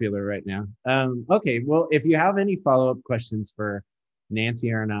popular right now. Okay, well, if you have any follow-up questions for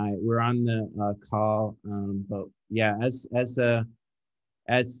Nancy or I, we're on the call. But yeah, as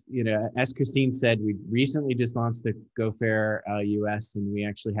you know, as Christine said, we recently just launched the GoFair US, and we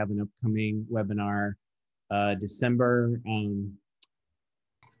actually have an upcoming webinar December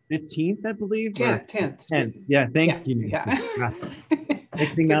 15th, I believe. 10th. Yeah, thank you. Yeah.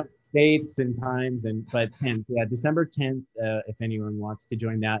 Mixing up dates and times, but 10th. Yeah, December 10th. If anyone wants to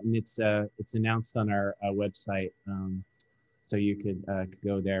join that, and it's announced on our website, so you could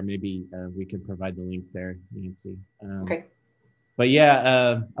go there. Maybe we can provide the link there, Nancy. Okay. But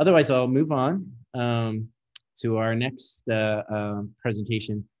yeah, otherwise I'll move on to our next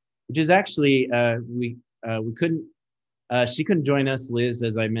presentation, which is actually we couldn't. She couldn't join us, Liz,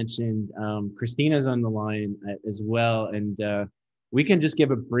 as I mentioned. Christina's on the line as well, and we can just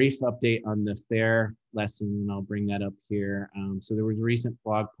give a brief update on the FAIR lesson, and I'll bring that up here. So there was a recent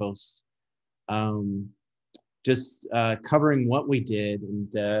blog post just covering what we did,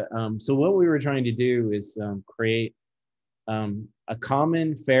 and so what we were trying to do is create a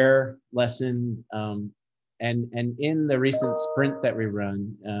common FAIR lesson, and in the recent sprint that we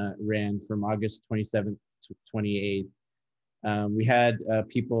ran from August 27th to 28th. We had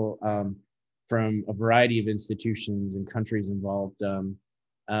people from a variety of institutions and countries involved,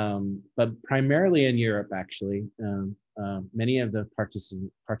 but primarily in Europe, actually. Many of the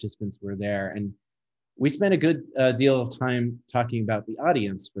participants were there, and we spent a good deal of time talking about the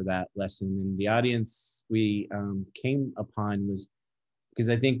audience for that lesson. And the audience we came upon was, because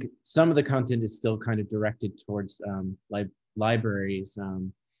I think some of the content is still kind of directed towards libraries,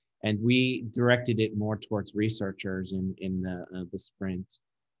 and we directed it more towards researchers in the sprint.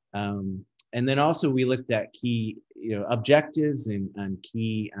 And then also we looked at key objectives and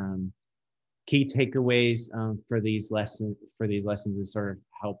key key takeaways for these lessons and sort of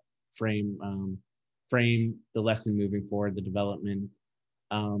help frame the lesson moving forward, the development.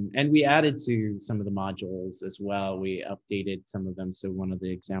 And we added to some of the modules as well. We updated some of them. So one of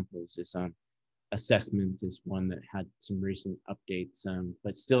the examples is assessment is one that had some recent updates,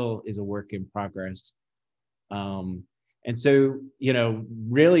 but still is a work in progress. And so, you know,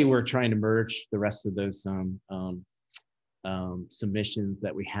 really we're trying to merge the rest of those submissions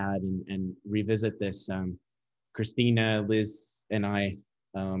that we had and revisit this. Christina, Liz, and I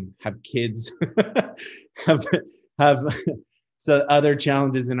have kids, have so other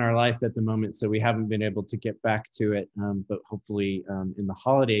challenges in our life at the moment, so we haven't been able to get back to it, but hopefully in the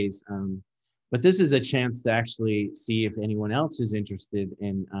holidays. But this is a chance to actually see if anyone else is interested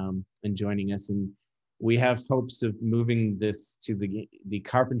in joining us, and we have hopes of moving this to the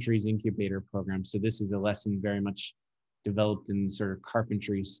Carpentries Incubator program. So this is a lesson very much developed in sort of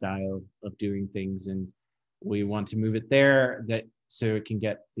carpentry style of doing things, and we want to move it there so it can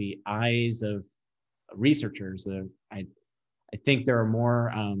get the eyes of researchers. I think there are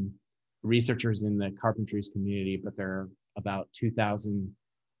more researchers in the carpentries community, but there are about 2,000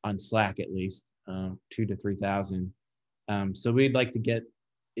 on Slack at least, 2,000 to 3,000. So we'd like to get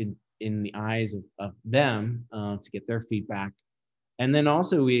in the eyes of them to get their feedback. And then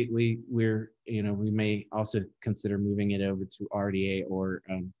also we're, you know, we may also consider moving it over to RDA or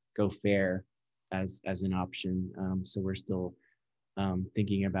Go Fair as an option. So we're still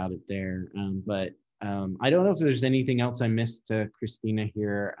thinking about it there. But I don't know if there's anything else I missed, Christina,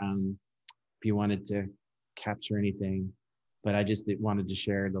 here, if you wanted to capture anything, but I just wanted to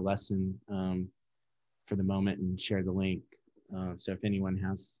share the lesson for the moment and share the link. So if anyone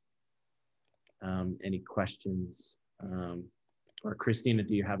has any questions, or Christina,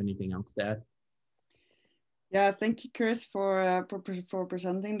 do you have anything else to add? Yeah, thank you, Chris, for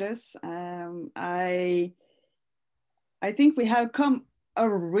presenting this. I think we have come a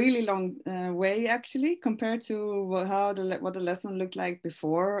really long way, actually, compared to what the lesson looked like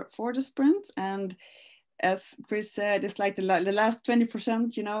before for the sprint. And as Chris said, it's like the last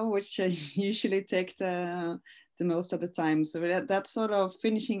 20%, you know, which usually take the most of the time. So that's sort of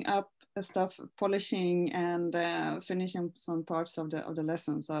finishing up stuff, polishing and finishing some parts of the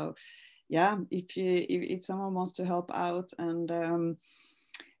lesson. So yeah, if someone wants to help out and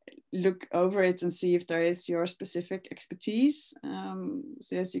look over it and see if there is your specific expertise.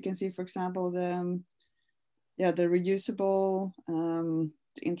 So as you can see, for example, the reusable, the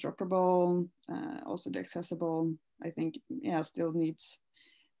interoperable, also the accessible, I think, yeah, still needs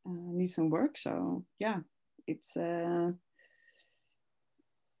some work. So yeah, it's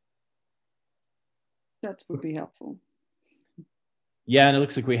that would be helpful. Yeah, and it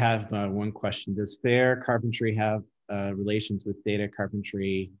looks like we have one question. Does Fair Carpentry have relations with data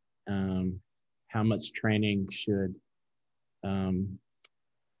carpentry? How much training should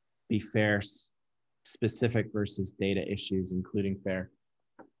be Fair specific versus data issues, including Fair?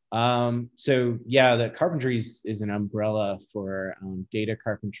 So yeah, the carpentries is an umbrella for data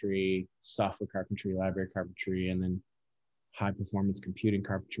carpentry, software carpentry, library carpentry, and then high performance computing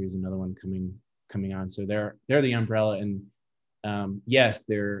carpentry is another one coming on. So they're the umbrella, and yes,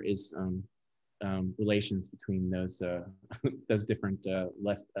 there is relations between those those different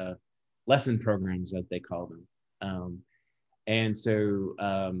lesson programs, as they call them. And so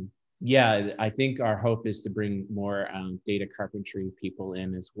yeah, I think our hope is to bring more data carpentry people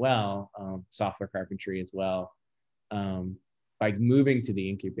in as well, software carpentry as well, by moving to the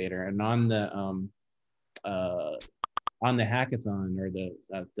incubator. And on the hackathon, or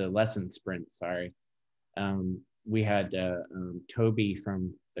the lesson sprint, sorry, we had Toby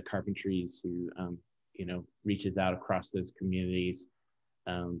from the Carpentries who you know, reaches out across those communities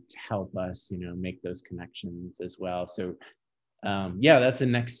to help us, you know, make those connections as well. So yeah, that's a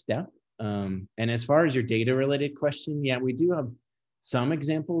next step. And as far as your data related question, yeah, we do have some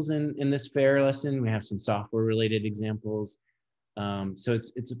examples in this Fair lesson. We have some software related examples. So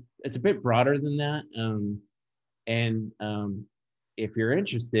it's a bit broader than that. And if you're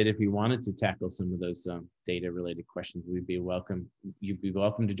interested, if you wanted to tackle some of those data related questions, you'd be welcome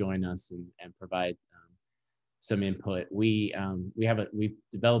to join us and provide some input. We've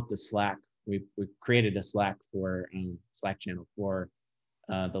developed a Slack. We've created a Slack channel for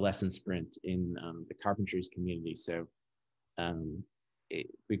the lesson sprint in the Carpentries community. So it'd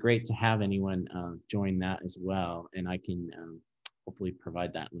be great to have anyone join that as well. And I can hopefully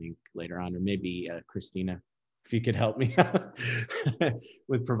provide that link later on, or maybe Christina, if you could help me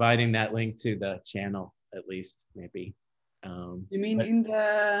with providing that link to the channel, at least, maybe. You mean in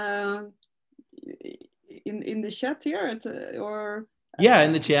the chat here, or Yeah,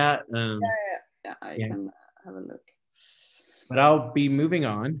 in the chat. I can have a look. But I'll be moving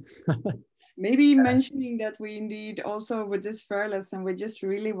on. Maybe mentioning that we indeed also with this fair lesson, we just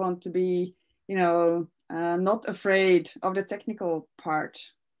really want to be, not afraid of the technical part,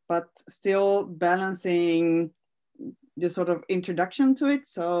 but still balancing the sort of introduction to it.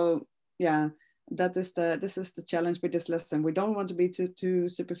 So yeah, this is the challenge with this lesson. We don't want to be too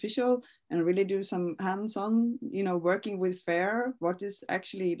superficial and really do some hands-on, working with FAIR. What is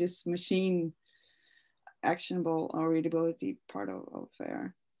actually this machine actionable or readability part of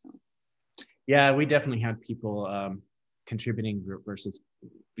FAIR? So. Yeah, we definitely had people contributing versus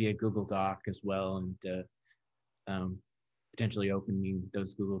via Google Doc as well, and potentially opening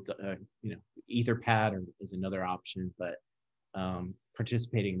those Google, Etherpad is another option, but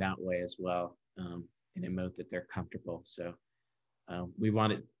participating that way as well in a mode that they're comfortable. So we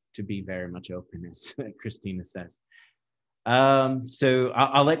want it to be very much open, as Christina says. So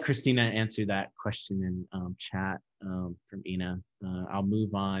I'll let Christina answer that question in chat from Ina. I'll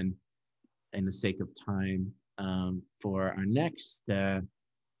move on in the sake of time for our next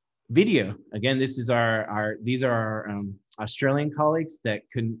video. Again, this is these are our Australian colleagues that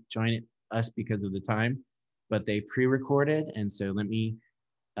couldn't join us because of the time, but they pre-recorded. And so let me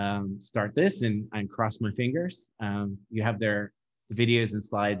start this and cross my fingers. You have the videos and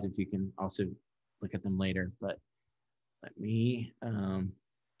slides if you can also look at them later, but let me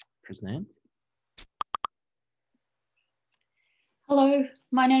present. Hello,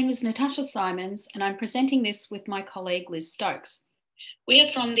 my name is Natasha Simons and I'm presenting this with my colleague Liz Stokes. We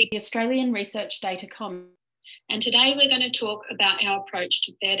are from the Australian Research Data Commons, and today we're going to talk about our approach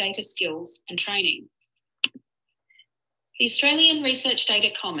to fair data skills and training. The Australian Research Data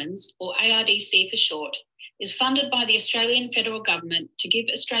Commons, or ARDC for short, is funded by the Australian Federal Government to give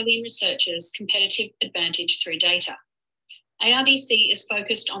Australian researchers competitive advantage through data. ARDC is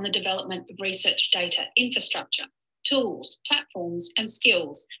focused on the development of research data infrastructure, tools, platforms and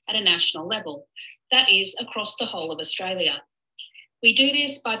skills at a national level, that is, across the whole of Australia. We do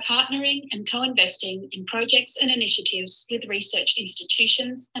this by partnering and co-investing in projects and initiatives with research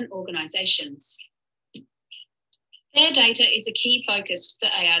institutions and organisations. Fair data is a key focus for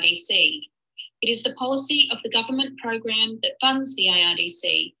ARDC. It is the policy of the government program that funds the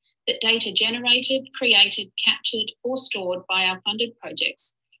ARDC that data generated, created, captured or stored by our funded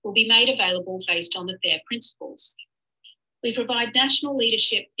projects will be made available based on the FAIR principles. We provide national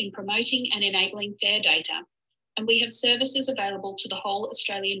leadership in promoting and enabling fair data, and we have services available to the whole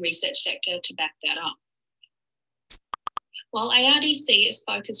Australian research sector to back that up. While ARDC is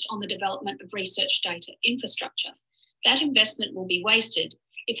focused on the development of research data infrastructure, that investment will be wasted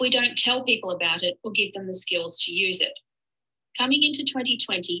if we don't tell people about it or give them the skills to use it. Coming into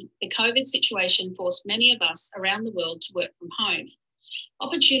 2020, the COVID situation forced many of us around the world to work from home.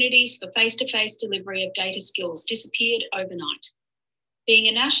 Opportunities for face-to-face delivery of data skills disappeared overnight. Being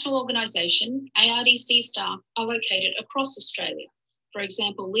a national organisation, ARDC staff are located across Australia. For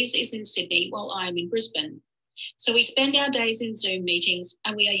example, Liz is in Sydney while I am in Brisbane. So we spend our days in Zoom meetings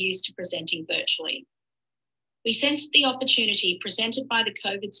and we are used to presenting virtually. We sensed the opportunity presented by the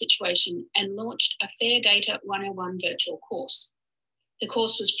COVID situation and launched a Fair Data 101 virtual course. The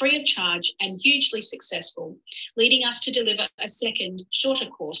course was free of charge and hugely successful, leading us to deliver a second, shorter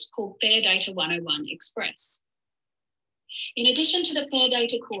course called Fair Data 101 Express. In addition to the Fair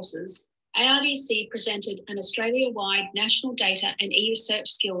Data courses, ARDC presented an Australia-wide National Data and E-Research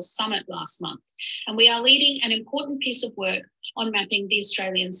Skills Summit last month, and we are leading an important piece of work on mapping the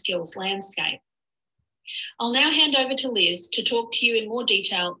Australian skills landscape. I'll now hand over to Liz to talk to you in more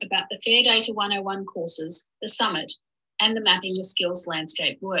detail about the Fair Data 101 courses, the summit, and the Mapping the Skills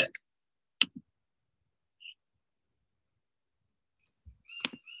Landscape work.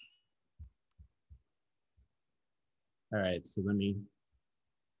 All right, so let me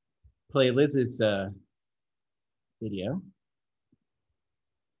play Liz's video.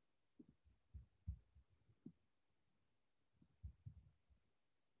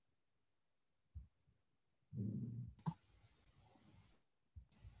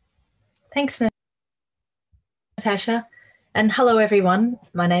 Thanks, Natasha. And hello, everyone.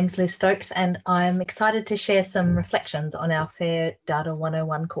 My name's Liz Stokes, and I'm excited to share some reflections on our Fair Data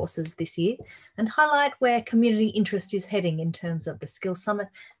 101 courses this year and highlight where community interest is heading in terms of the Skills Summit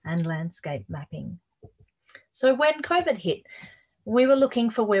and landscape mapping. So when COVID hit, we were looking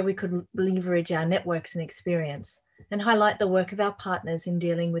for where we could leverage our networks and experience and highlight the work of our partners in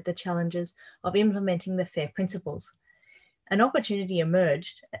dealing with the challenges of implementing the FAIR principles. An opportunity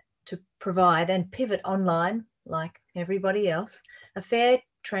emerged to provide and pivot online, like everybody else, a FAIR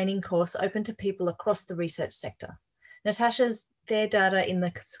training course open to people across the research sector. Natasha's Fair Data in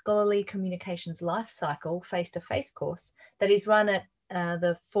the Scholarly Communications Life Cycle face-to-face course that is run at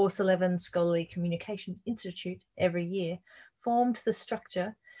the Force 11 Scholarly Communications Institute every year formed the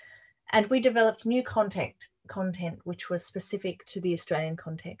structure, and we developed new content which was specific to the Australian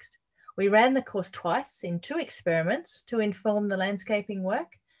context. We ran the course twice in 2 experiments to inform the landscaping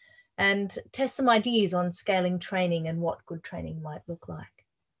work and test some ideas on scaling training and what good training might look like.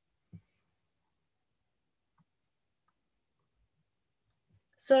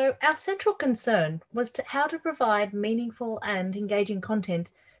 So our central concern was how to provide meaningful and engaging content,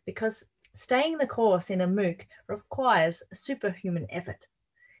 because staying the course in a MOOC requires superhuman effort.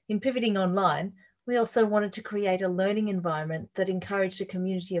 In pivoting online, we also wanted to create a learning environment that encouraged a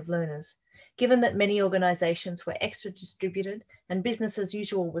community of learners. Given that many organisations were extra distributed and business as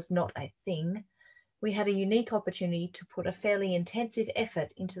usual was not a thing, we had a unique opportunity to put a fairly intensive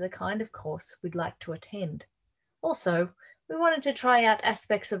effort into the kind of course we'd like to attend. Also, we wanted to try out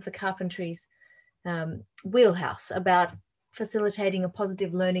aspects of the carpentry's wheelhouse about facilitating a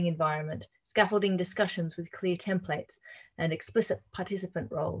positive learning environment, scaffolding discussions with clear templates, and explicit participant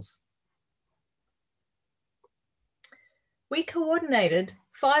roles. We coordinated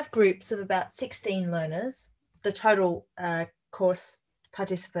 5 groups of about 16 learners. The total course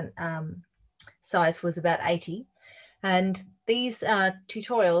participant size was about 80. And these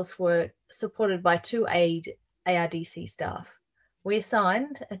tutorials were supported by 2 ARDC staff. We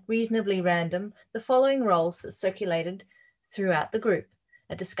assigned at reasonably random the following roles that circulated throughout the group: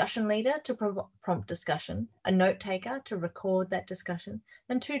 a discussion leader to prompt discussion, a note taker to record that discussion,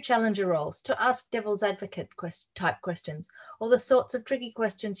 and 2 challenger roles to ask devil's advocate type questions, or the sorts of tricky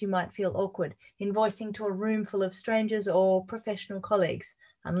questions you might feel awkward in voicing to a room full of strangers or professional colleagues,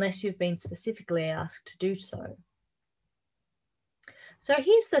 unless you've been specifically asked to do so. So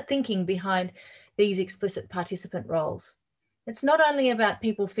here's the thinking behind these explicit participant roles. It's not only about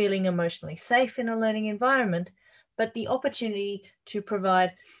people feeling emotionally safe in a learning environment, but the opportunity to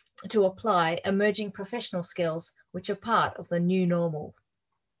apply emerging professional skills which are part of the new normal.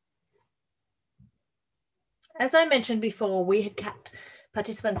 As I mentioned before, we had capped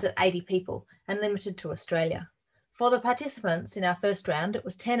participants at 80 people and limited to Australia. For the participants in our first round, it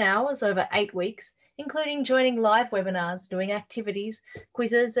was 10 hours over 8 weeks, including joining live webinars, doing activities,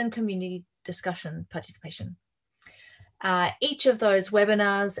 quizzes, and community discussion participation. Each of those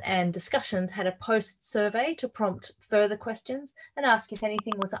webinars and discussions had a post survey to prompt further questions and ask if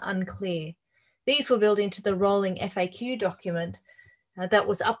anything was unclear. These were built into the rolling FAQ document that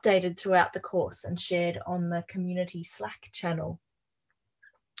was updated throughout the course and shared on the community Slack channel.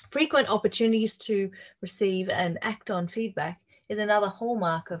 Frequent opportunities to receive and act on feedback is another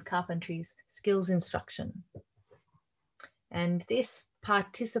hallmark of carpentry's skills instruction. And this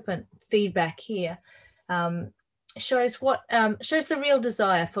participant feedback here shows the real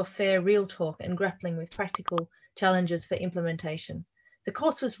desire for fair, real talk and grappling with practical challenges for implementation. The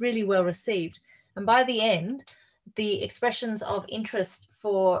course was really well received, and by the end, the expressions of interest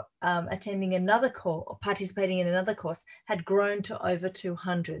for attending another course or participating in another course had grown to over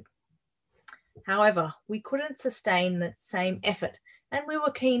 200. However, we couldn't sustain that same effort, and we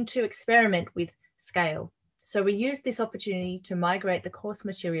were keen to experiment with scale. So we used this opportunity to migrate the course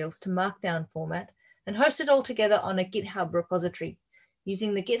materials to Markdown format and host it all together on a GitHub repository,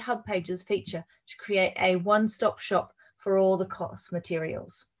 using the GitHub Pages feature to create a one-stop shop for all the course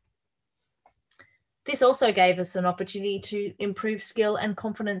materials. This also gave us an opportunity to improve skill and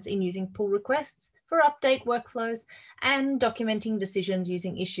confidence in using pull requests for update workflows and documenting decisions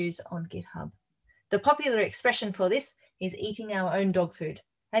using issues on GitHub. The popular expression for this is eating our own dog food.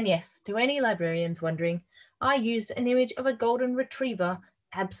 And yes, to any librarians wondering, I used an image of a golden retriever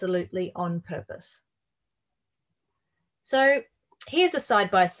absolutely on purpose. So here's a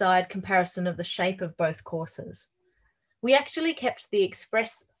side-by-side comparison of the shape of both courses. We actually kept the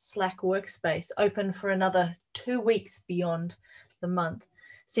Express Slack workspace open for another 2 weeks beyond the month,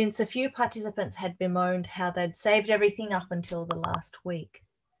 since a few participants had bemoaned how they'd saved everything up until the last week.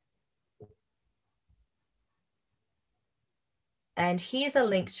 And here's a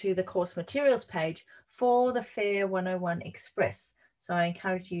link to the course materials page for the FAIR 101 Express. So I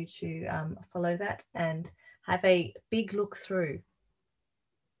encourage you to follow that and have a big look through.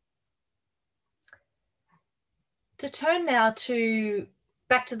 To turn now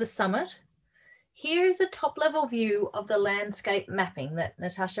back to the summit, here is a top level view of the landscape mapping that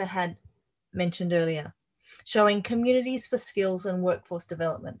Natasha had mentioned earlier, showing communities for skills and workforce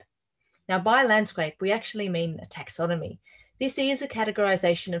development. Now, by landscape, we actually mean a taxonomy. This is a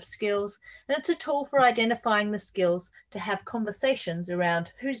categorization of skills, and it's a tool for identifying the skills to have conversations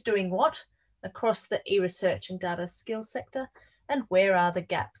around who's doing what, across the e-research and data skills sector, and where are the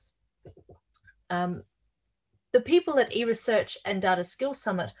gaps? The people at e-research and data skills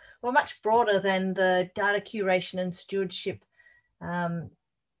summit were much broader than the data curation and stewardship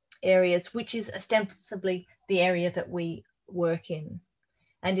areas, which is ostensibly the area that we work in.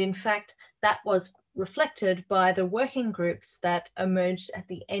 And in fact, that was reflected by the working groups that emerged at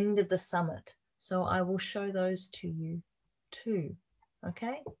the end of the summit. So I will show those to you too,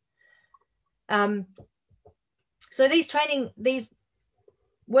 okay? So these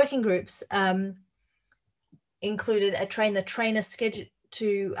working groups included a train the trainer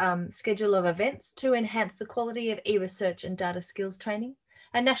schedule of events to enhance the quality of e-research and data skills training,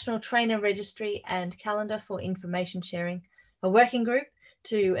 a national trainer registry and calendar for information sharing, a working group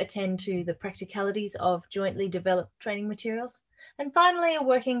to attend to the practicalities of jointly developed training materials, and finally a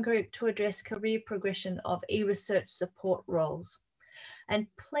working group to address career progression of e-research support roles. And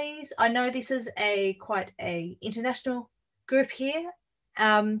please, I know this is quite an international group here.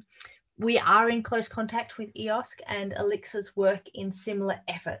 We are in close contact with EOSC and Elixir's work in similar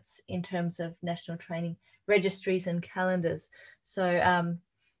efforts in terms of national training registries and calendars. So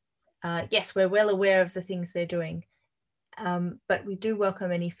yes, we're well aware of the things they're doing, but we do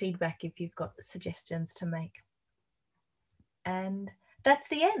welcome any feedback if you've got suggestions to make. And that's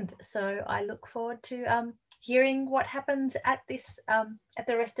the end. So I look forward to hearing what happens at this at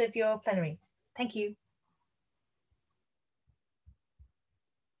the rest of your plenary. Thank you.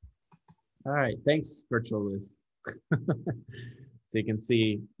 All right, thanks, virtual Liz. So you can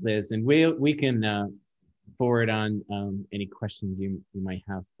see Liz, and we can forward on any questions you might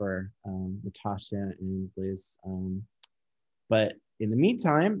have for Natasha and Liz. But in the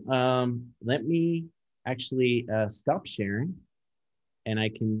meantime, let me actually stop sharing, and I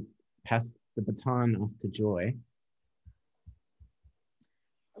can pass the baton off to Joy.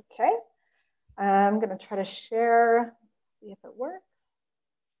 Okay, I'm going to try to share, see if it works.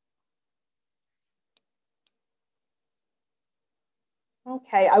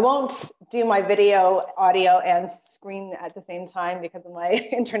 Okay, I won't do my video, audio, and screen at the same time because my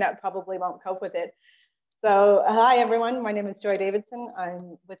internet probably won't cope with it. So hi everyone, my name is Joy Davidson.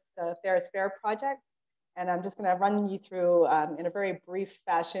 I'm with the Fair project, and I'm just going to run you through in a very brief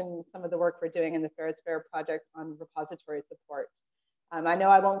fashion some of the work we're doing in the Fair project on repository support. I know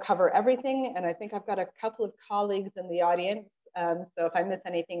I won't cover everything, and I think I've got a couple of colleagues in the audience, so if I miss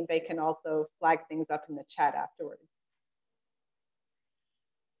anything, they can also flag things up in the chat afterwards.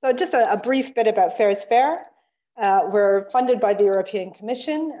 So just a brief bit about Fair. We're funded by the European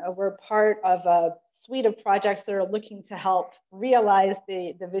Commission. We're part of a suite of projects that are looking to help realize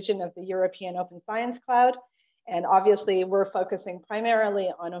the vision of the European Open Science Cloud. And obviously, we're focusing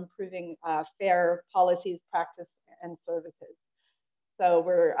primarily on improving FAIR policies, practice, and services. So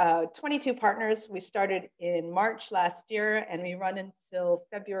we're 22 partners. We started in March last year, and we run until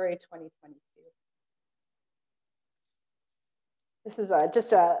February 2022. This is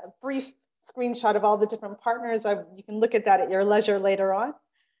just a brief screenshot of all the different partners. You can look at that at your leisure later on.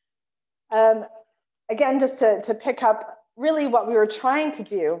 Again, just to pick up, really what we were trying to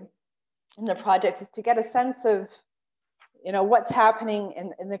do in the project is to get a sense of what's happening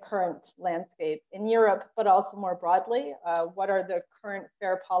in the current landscape in Europe, but also more broadly. What are the current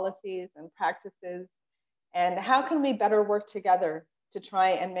FAIR policies and practices, and how can we better work together to try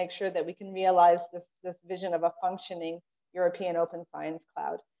and make sure that we can realize this vision of a functioning European Open Science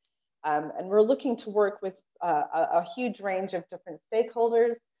Cloud. And we're looking to work with a huge range of different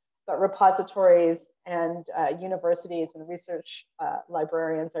stakeholders, but repositories and universities and research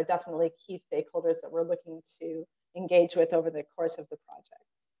librarians are definitely key stakeholders that we're looking to engage with over the course of the project.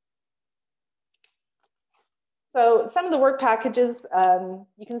 So some of the work packages,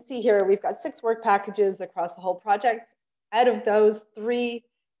 you can see here, we've got 6 work packages across the whole project. Out of those, 3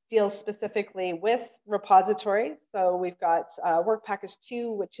 deal specifically with repositories. So we've got work package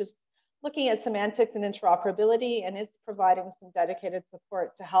 2, which is looking at semantics and interoperability, and it's providing some dedicated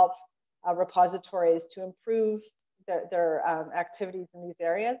support to help repositories to improve their activities in these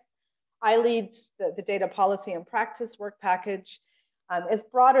areas. I lead the data policy and practice work package. It's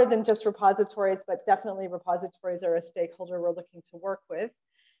broader than just repositories, but definitely repositories are a stakeholder we're looking to work with.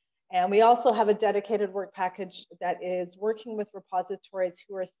 And we also have a dedicated work package that is working with repositories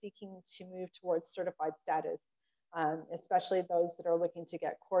who are seeking to move towards certified status, especially those that are looking to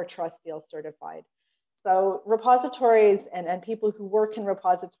get core trust seal certified. So repositories and people who work in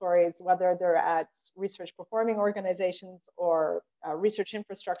repositories, whether they're at research performing organizations or research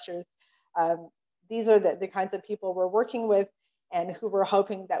infrastructures, these are the kinds of people we're working with. and who we're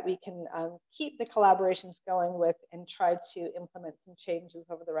hoping that we can keep the collaborations going with and try to implement some changes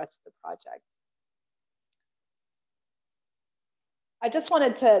over the rest of the project. I just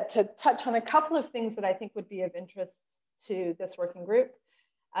wanted to touch on a couple of things that I think would be of interest to this working group.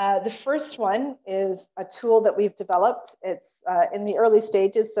 The first one is a tool that we've developed. It's in the early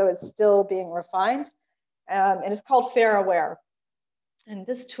stages, so it's still being refined, and it's called Fair Aware. And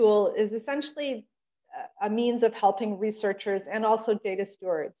this tool is essentially a means of helping researchers and also data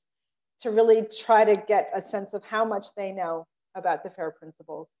stewards to really try to get a sense of how much they know about the FAIR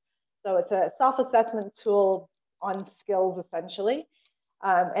principles. So it's a self-assessment tool on skills, essentially.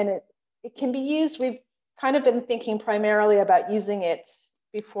 And it can be used, we've kind of been thinking primarily about using it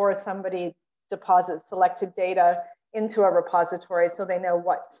before somebody deposits selected data into a repository so they know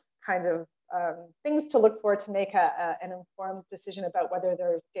what kind of things to look for to make an informed decision about whether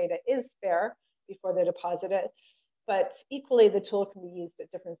their data is fair before they deposit it. But equally, the tool can be used at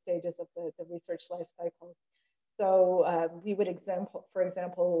different stages of the research life cycle. So we would, for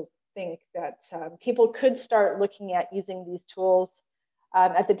example, think that people could start looking at using these tools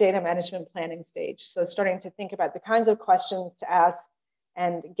at the data management planning stage. So starting to think about the kinds of questions to ask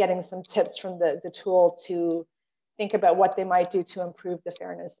and getting some tips from the tool to think about what they might do to improve the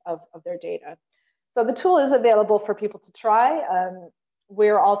fairness of their data. So the tool is available for people to try.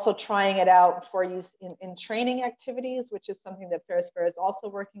 We're also trying it out for use in training activities, which is something that FAIRSPARE is also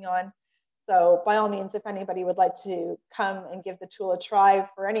working on. So by all means, if anybody would like to come and give the tool a try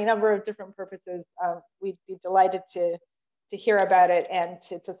for any number of different purposes, we'd be delighted to hear about it and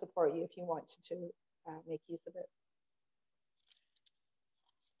to support you if you want to make use of it.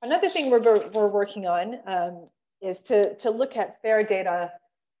 Another thing we're working on is to look at FAIR data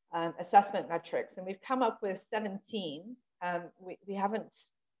assessment metrics. And we've come up with 17. We haven't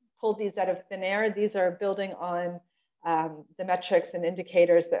pulled these out of thin air. These are building on the metrics and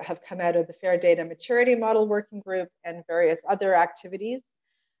indicators that have come out of the FAIR Data Maturity Model Working Group and various other activities.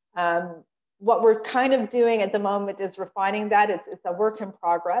 What we're kind of doing at the moment is refining that. It's a work in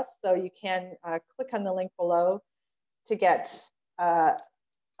progress. So you can click on the link below to get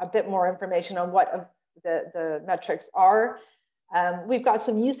a bit more information on what the metrics are. We've got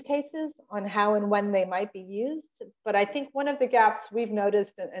some use cases on how and when they might be used, but I think one of the gaps we've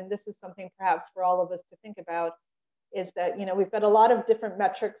noticed, and this is something perhaps for all of us to think about, is that we've got a lot of different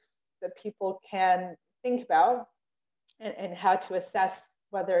metrics that people can think about and how to assess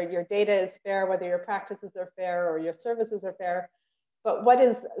whether your data is fair, whether your practices are fair or your services are fair. But what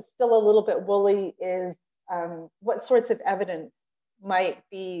is still a little bit woolly is what sorts of evidence might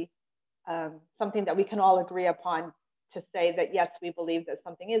be something that we can all agree upon to say that, yes, we believe that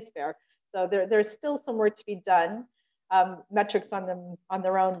something is fair. So there's still some work to be done. Metrics on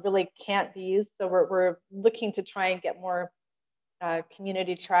their own really can't be used. So we're looking to try and get more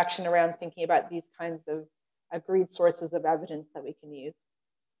community traction around thinking about these kinds of agreed sources of evidence that we can use.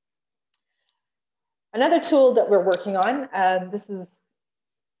 Another tool that we're working on, this is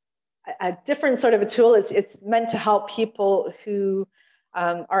a different sort of a tool. It's meant to help people who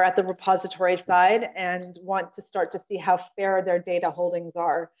are at the repository side and want to start to see how fair their data holdings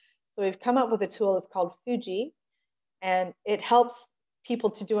are. So we've come up with a tool, it's called Fuji, and it helps people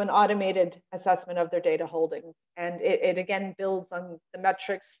to do an automated assessment of their data holdings. And it again builds on the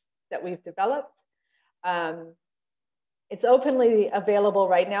metrics that we've developed. It's openly available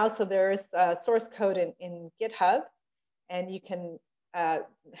right now. So there's source code in GitHub, and you can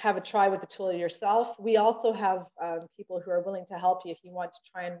have a try with the tool yourself. We also have people who are willing to help you if you want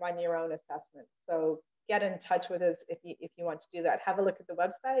to try and run your own assessment. So get in touch with us if you want to do that. Have a look at the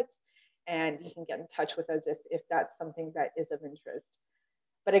website, and you can get in touch with us if that's something that is of interest.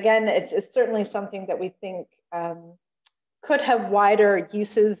 But again, it's certainly something that we think could have wider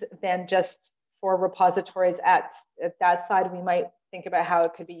uses than just for repositories at that side. We might think about how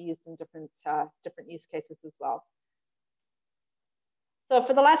it could be used in different use cases as well. So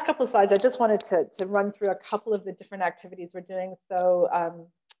for the last couple of slides, I just wanted to run through a couple of the different activities we're doing. So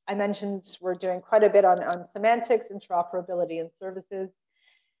I mentioned we're doing quite a bit on semantics, interoperability, and services.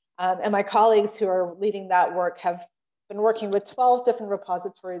 And my colleagues who are leading that work have been working with 12 different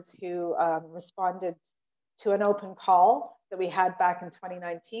repositories who responded to an open call that we had back in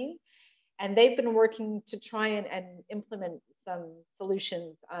 2019. And they've been working to try and implement some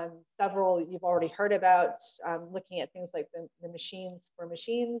solutions. Several you've already heard about, looking at things like the machines for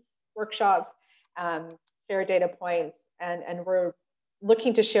machines workshops, fair data points, and we're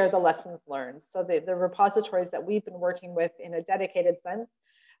looking to share the lessons learned. So the repositories that we've been working with in a dedicated sense,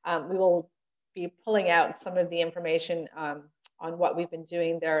 we will be pulling out some of the information on what we've been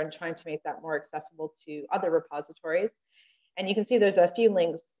doing there and trying to make that more accessible to other repositories. And you can see there's a few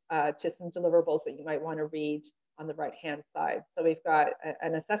links to some deliverables that you might want to read on the right-hand side. So we've got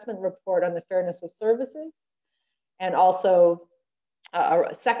an assessment report on the fairness of services, and also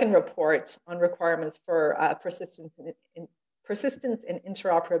a second report on requirements for persistence and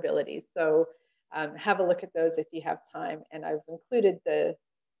interoperability. So have a look at those if you have time. And I've included the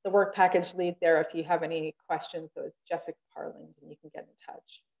work package lead there if you have any questions. So it's Jessica Parland, and you can get in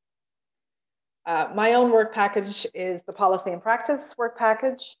touch. My own work package is the policy and practice work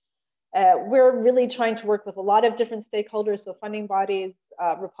package. We're really trying to work with a lot of different stakeholders, so funding bodies,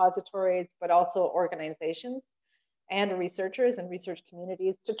 repositories, but also organizations and researchers and research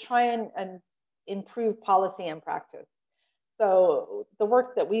communities to try and improve policy and practice. So the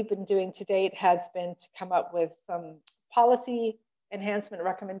work that we've been doing to date has been to come up with some policy enhancement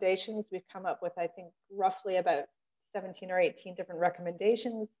recommendations. We've come up with, I think, roughly about 17 or 18 different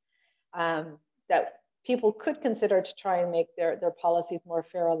recommendations that people could consider to try and make their policies more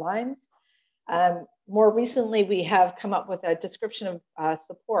fair aligned. More recently, we have come up with a description of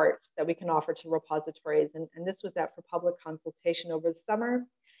support that we can offer to repositories, and this was out for public consultation over the summer.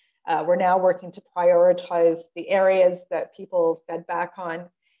 We're now working to prioritize the areas that people fed back on,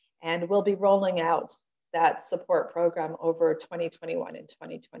 and we'll be rolling out that support program over 2021 and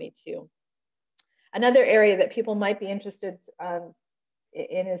 2022. Another area that people might be interested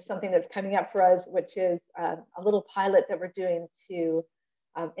in is something that's coming up for us, which is a little pilot that we're doing to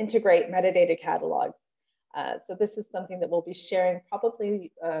integrate metadata catalogs. So this is something that we'll be sharing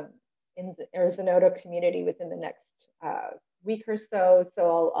probably in the Arizona community within the next week or so.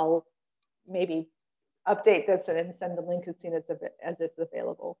 So I'll maybe update this and send the link as soon as it's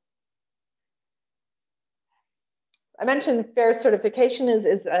available. I mentioned FAIR certification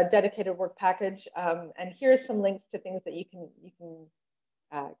is a dedicated work package, and here's some links to things that you can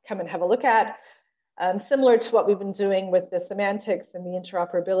come and have a look at. Similar to what we've been doing with the semantics and the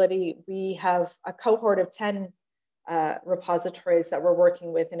interoperability, we have a cohort of 10 repositories that we're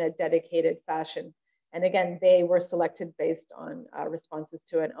working with in a dedicated fashion. And again, they were selected based on responses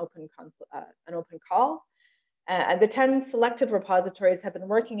to an open call. And the 10 selected repositories have been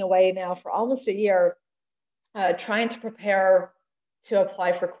working away now for almost a year, trying to prepare to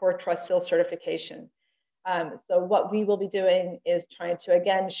apply for Core Trust Seal certification. So what we will be doing is trying to,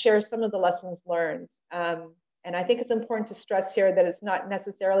 again, share some of the lessons learned. And I think it's important to stress here that it's not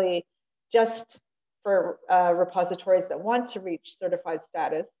necessarily just for repositories that want to reach certified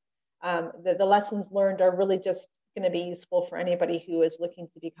status. The lessons learned are really just going to be useful for anybody who is looking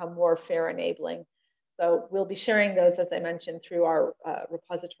to become more fair enabling. So we'll be sharing those, as I mentioned, through our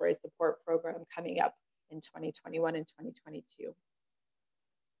repository support program coming up in 2021 and 2022.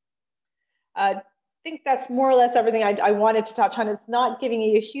 I think that's more or less everything I wanted to touch on. It's not giving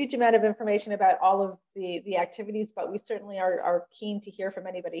you a huge amount of information about all of the activities, but we certainly are keen to hear from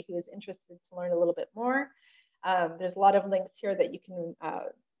anybody who is interested to learn a little bit more. There's a lot of links here that you can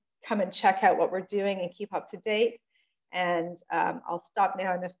come and check out what we're doing and keep up to date. And I'll stop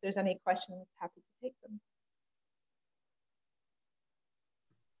now, and if there's any questions, happy to take them.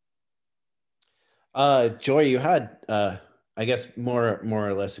 Joy, you had, I guess, more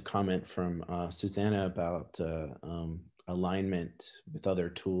or less a comment from Susanna about alignment with other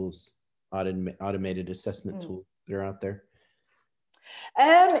tools, automated assessment tools that are out there.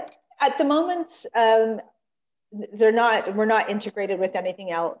 At the moment, we're not integrated with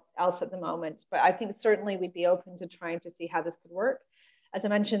anything else at the moment, but I think certainly we'd be open to trying to see how this could work. As I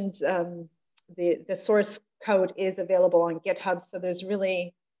mentioned, the source code is available on GitHub, so there's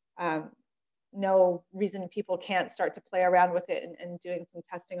really no reason people can't start to play around with it and doing some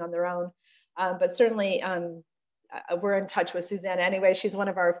testing on their own. But certainly we're in touch with Susanna anyway. She's one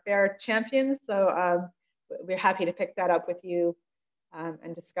of our FAIR champions, so we're happy to pick that up with you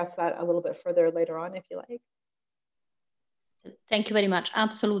and discuss that a little bit further later on if you like. Thank you very much.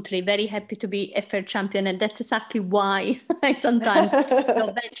 Absolutely. Very happy to be a FAIR champion. And that's exactly why I sometimes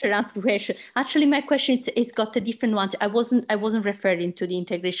venture and ask a question. Actually, my question is got a different one. I wasn't referring to the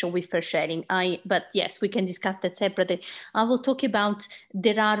integration with FAIR sharing. But yes, we can discuss that separately. I will talk about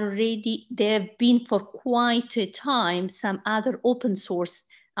there have been for quite a time some other open source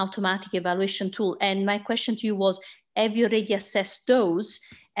automatic evaluation tool. And my question to you was, have you already assessed those?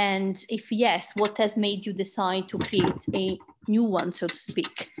 And if yes, what has made you decide to create a new one, so to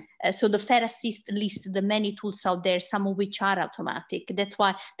speak? So the FAIR Assist lists the many tools out there, some of which are automatic. That's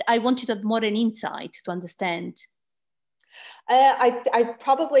why I wanted to have more an insight to understand. I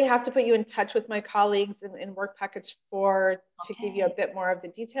probably have to put you in touch with my colleagues in Work Package 4 to give you a bit more of the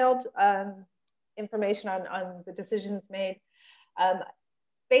detailed information on the decisions made.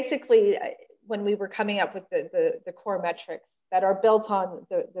 Basically, when we were coming up with the core metrics that are built on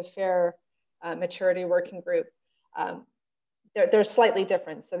the FAIR maturity working group, they're slightly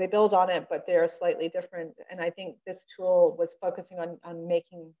different. So they build on it, but they're slightly different. And I think this tool was focusing on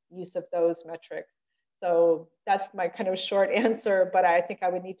making use of those metrics. So that's my kind of short answer, but I think I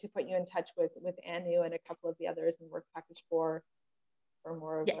would need to put you in touch with Anu and a couple of the others in Work Package 4 for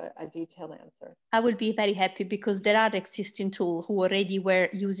more of a detailed answer. I will be very happy because there are existing tools who already were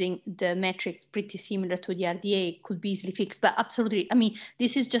using the metrics pretty similar to the RDA, could be easily fixed. But absolutely, I mean,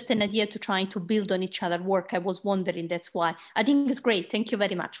 this is just an idea to trying to build on each other work. I was wondering, that's why. I think it's great. Thank you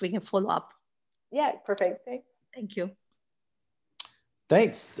very much. We can follow up. Yeah, perfect. Thanks. Thank you.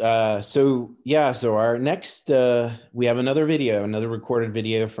 Thanks. So our next, we have another recorded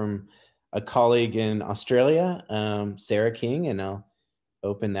video from a colleague in Australia, Sarah King, and I'll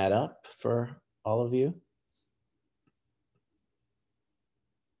open that up for all of you.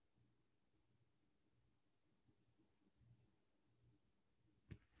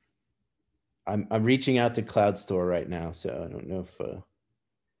 I'm reaching out to CloudStore right now, so I don't know if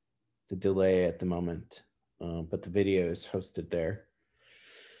the delay at the moment, but the video is hosted there.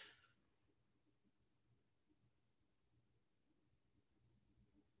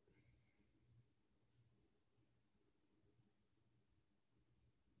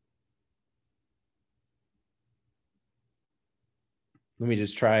 Let me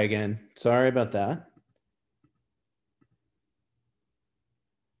just try again. Sorry about that.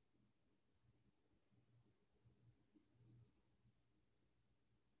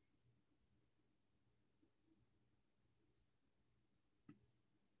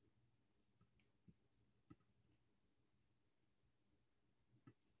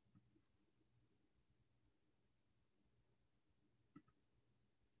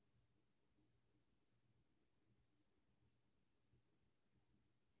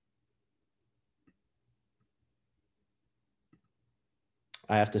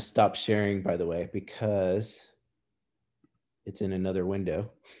 I have to stop sharing, by the way, because it's in another window.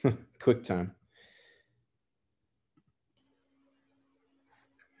 QuickTime.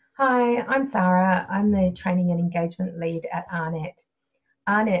 Hi, I'm Sarah. I'm the Training and Engagement Lead at ARNet.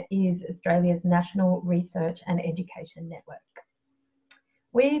 ARNet is Australia's National Research and Education Network.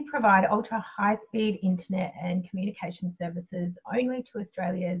 We provide ultra high-speed internet and communication services only to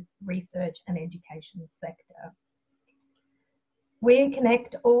Australia's research and education sector. We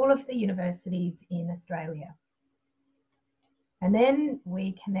connect all of the universities in Australia, and then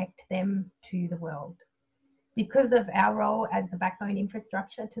we connect them to the world. Because of our role as the backbone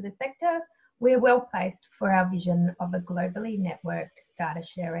infrastructure to the sector, we're well placed for our vision of a globally networked data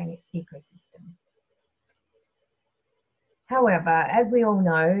sharing ecosystem. However, as we all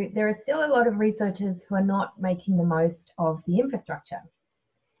know, there are still a lot of researchers who are not making the most of the infrastructure.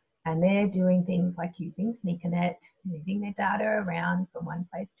 And they're doing things like using SneakerNet, moving their data around from one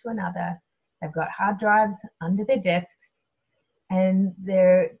place to another. They've got hard drives under their desks, and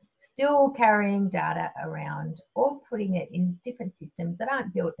they're still carrying data around or putting it in different systems that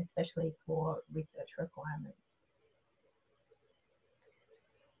aren't built especially for research requirements.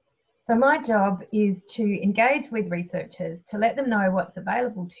 So my job is to engage with researchers to let them know what's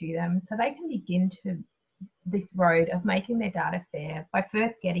available to them so they can begin to this road of making their data fair by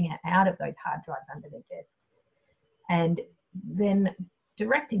first getting it out of those hard drives under their desk and then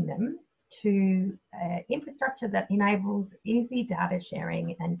directing them to infrastructure that enables easy data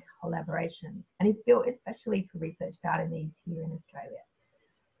sharing and collaboration and is built especially for research data needs here in Australia.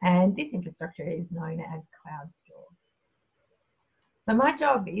 And this infrastructure is known as CloudStore. So my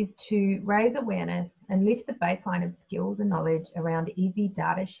job is to raise awareness and lift the baseline of skills and knowledge around easy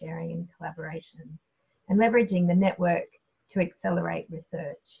data sharing and collaboration, and leveraging the network to accelerate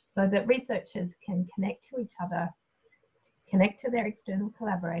research so that researchers can connect to each other, connect to their external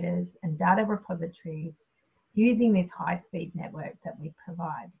collaborators and data repositories using this high-speed network that we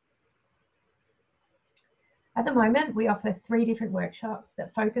provide. At the moment, we offer 3 different workshops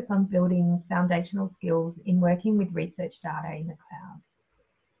that focus on building foundational skills in working with research data in the cloud.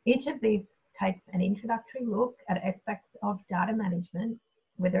 Each of these takes an introductory look at aspects of data management,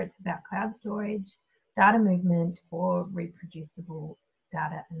 whether it's about cloud storage, data movement, or reproducible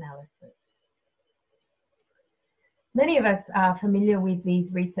data analysis. Many of us are familiar with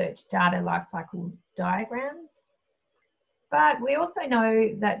these research data lifecycle diagrams, but we also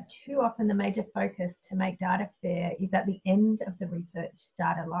know that too often the major focus to make data fair is at the end of the research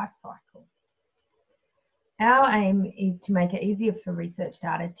data lifecycle. Our aim is to make it easier for research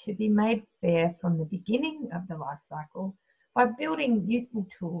data to be made fair from the beginning of the lifecycle by building useful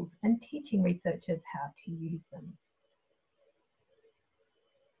tools and teaching researchers how to use them.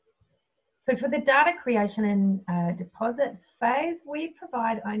 So for the data creation and deposit phase, we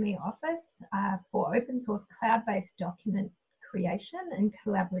provide only Office for open source cloud-based document creation and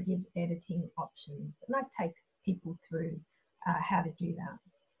collaborative editing options. And I take people through how to do that.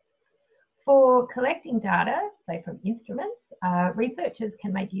 For collecting data, say from instruments, researchers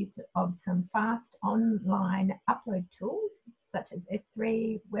can make use of some fast online upload tools such as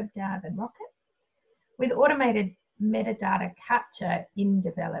S3, WebDAV and Rocket, with automated metadata capture in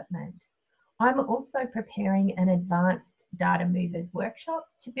development. I'm also preparing an advanced data movers workshop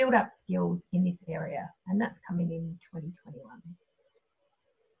to build up skills in this area, and that's coming in 2021.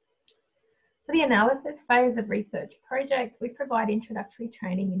 For the analysis phase of research projects, we provide introductory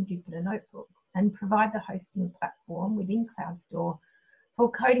training in Jupyter Notebooks and provide the hosting platform within CloudStore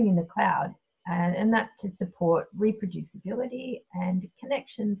for coding in the cloud, and that's to support reproducibility and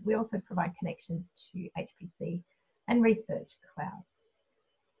connections. We also provide connections to HPC and research clouds.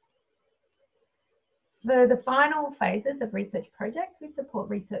 For the final phases of research projects, we support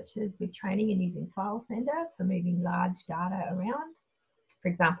researchers with training in using FileSender for moving large data around. For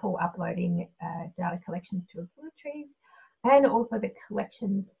example, uploading data collections to repositories, and also the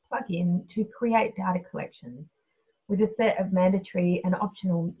collections plugin to create data collections with a set of mandatory and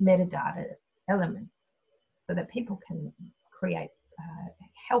optional metadata elements so that people can create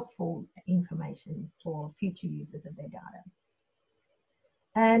helpful information for future users of their data.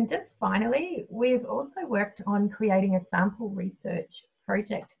 And just finally, we've also worked on creating a sample research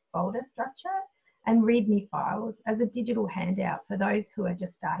project folder structure and README files as a digital handout for those who are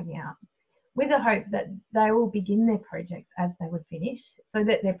just starting out, with the hope that they will begin their projects as they would finish, so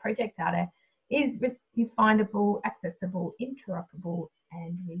that their project data is findable, accessible, interoperable,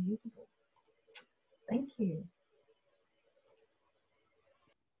 and reusable. Thank you.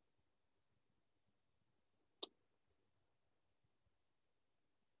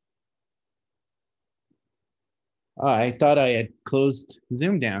 I thought I had closed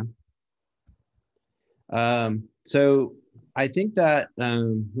Zoom down. So I think that, let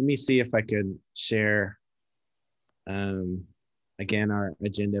me see if I could share again our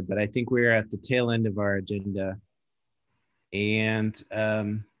agenda, but I think we're at the tail end of our agenda. And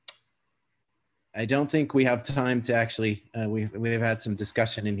I don't think we have time to actually, we've had some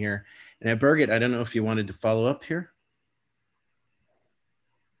discussion in here. And Birgit, I don't know if you wanted to follow up here.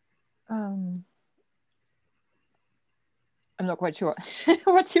 I'm not quite sure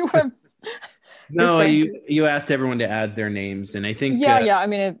what you were. No, you asked everyone to add their names, and I think yeah. I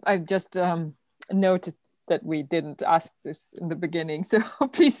mean, I just noted that we didn't ask this in the beginning. So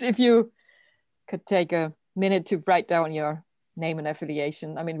please, if you could take a minute to write down your name and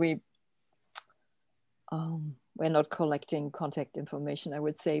affiliation. I mean, we're not collecting contact information, I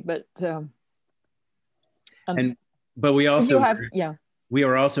would say, but but we also we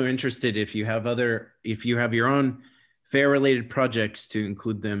are also interested if you have your own fair related projects to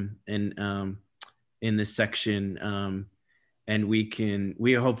include them in this section, and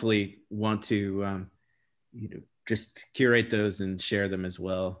we hopefully want to just curate those and share them as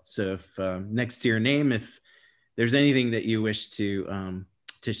well. So if next to your name, if there's anything that you wish to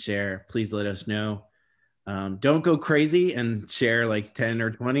share, please let us know. Don't go crazy and share like 10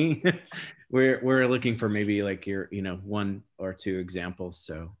 or 20. We're looking for maybe like your 1 or 2 examples.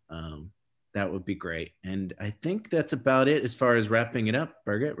 So that would be great. And I think that's about it as far as wrapping it up,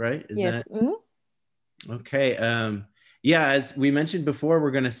 Birgit, right? Yes. Okay. Yeah, as we mentioned before,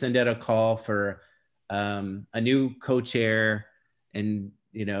 we're going to send out a call for a new co-chair, and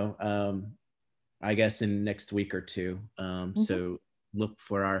I guess in next week or 2. So look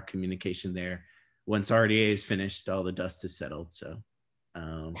for our communication there. Once RDA is finished, all the dust is settled. So,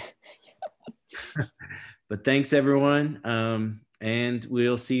 but thanks everyone. And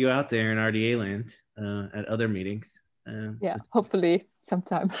we'll see you out there in RDA land at other meetings. Yeah, so hopefully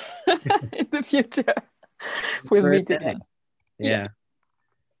sometime in the future we'll meet again. Yeah.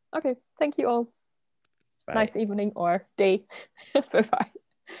 Okay, thank you all. Bye. Nice evening or day. Bye-bye.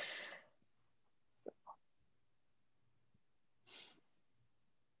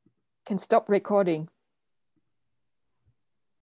 Can stop recording.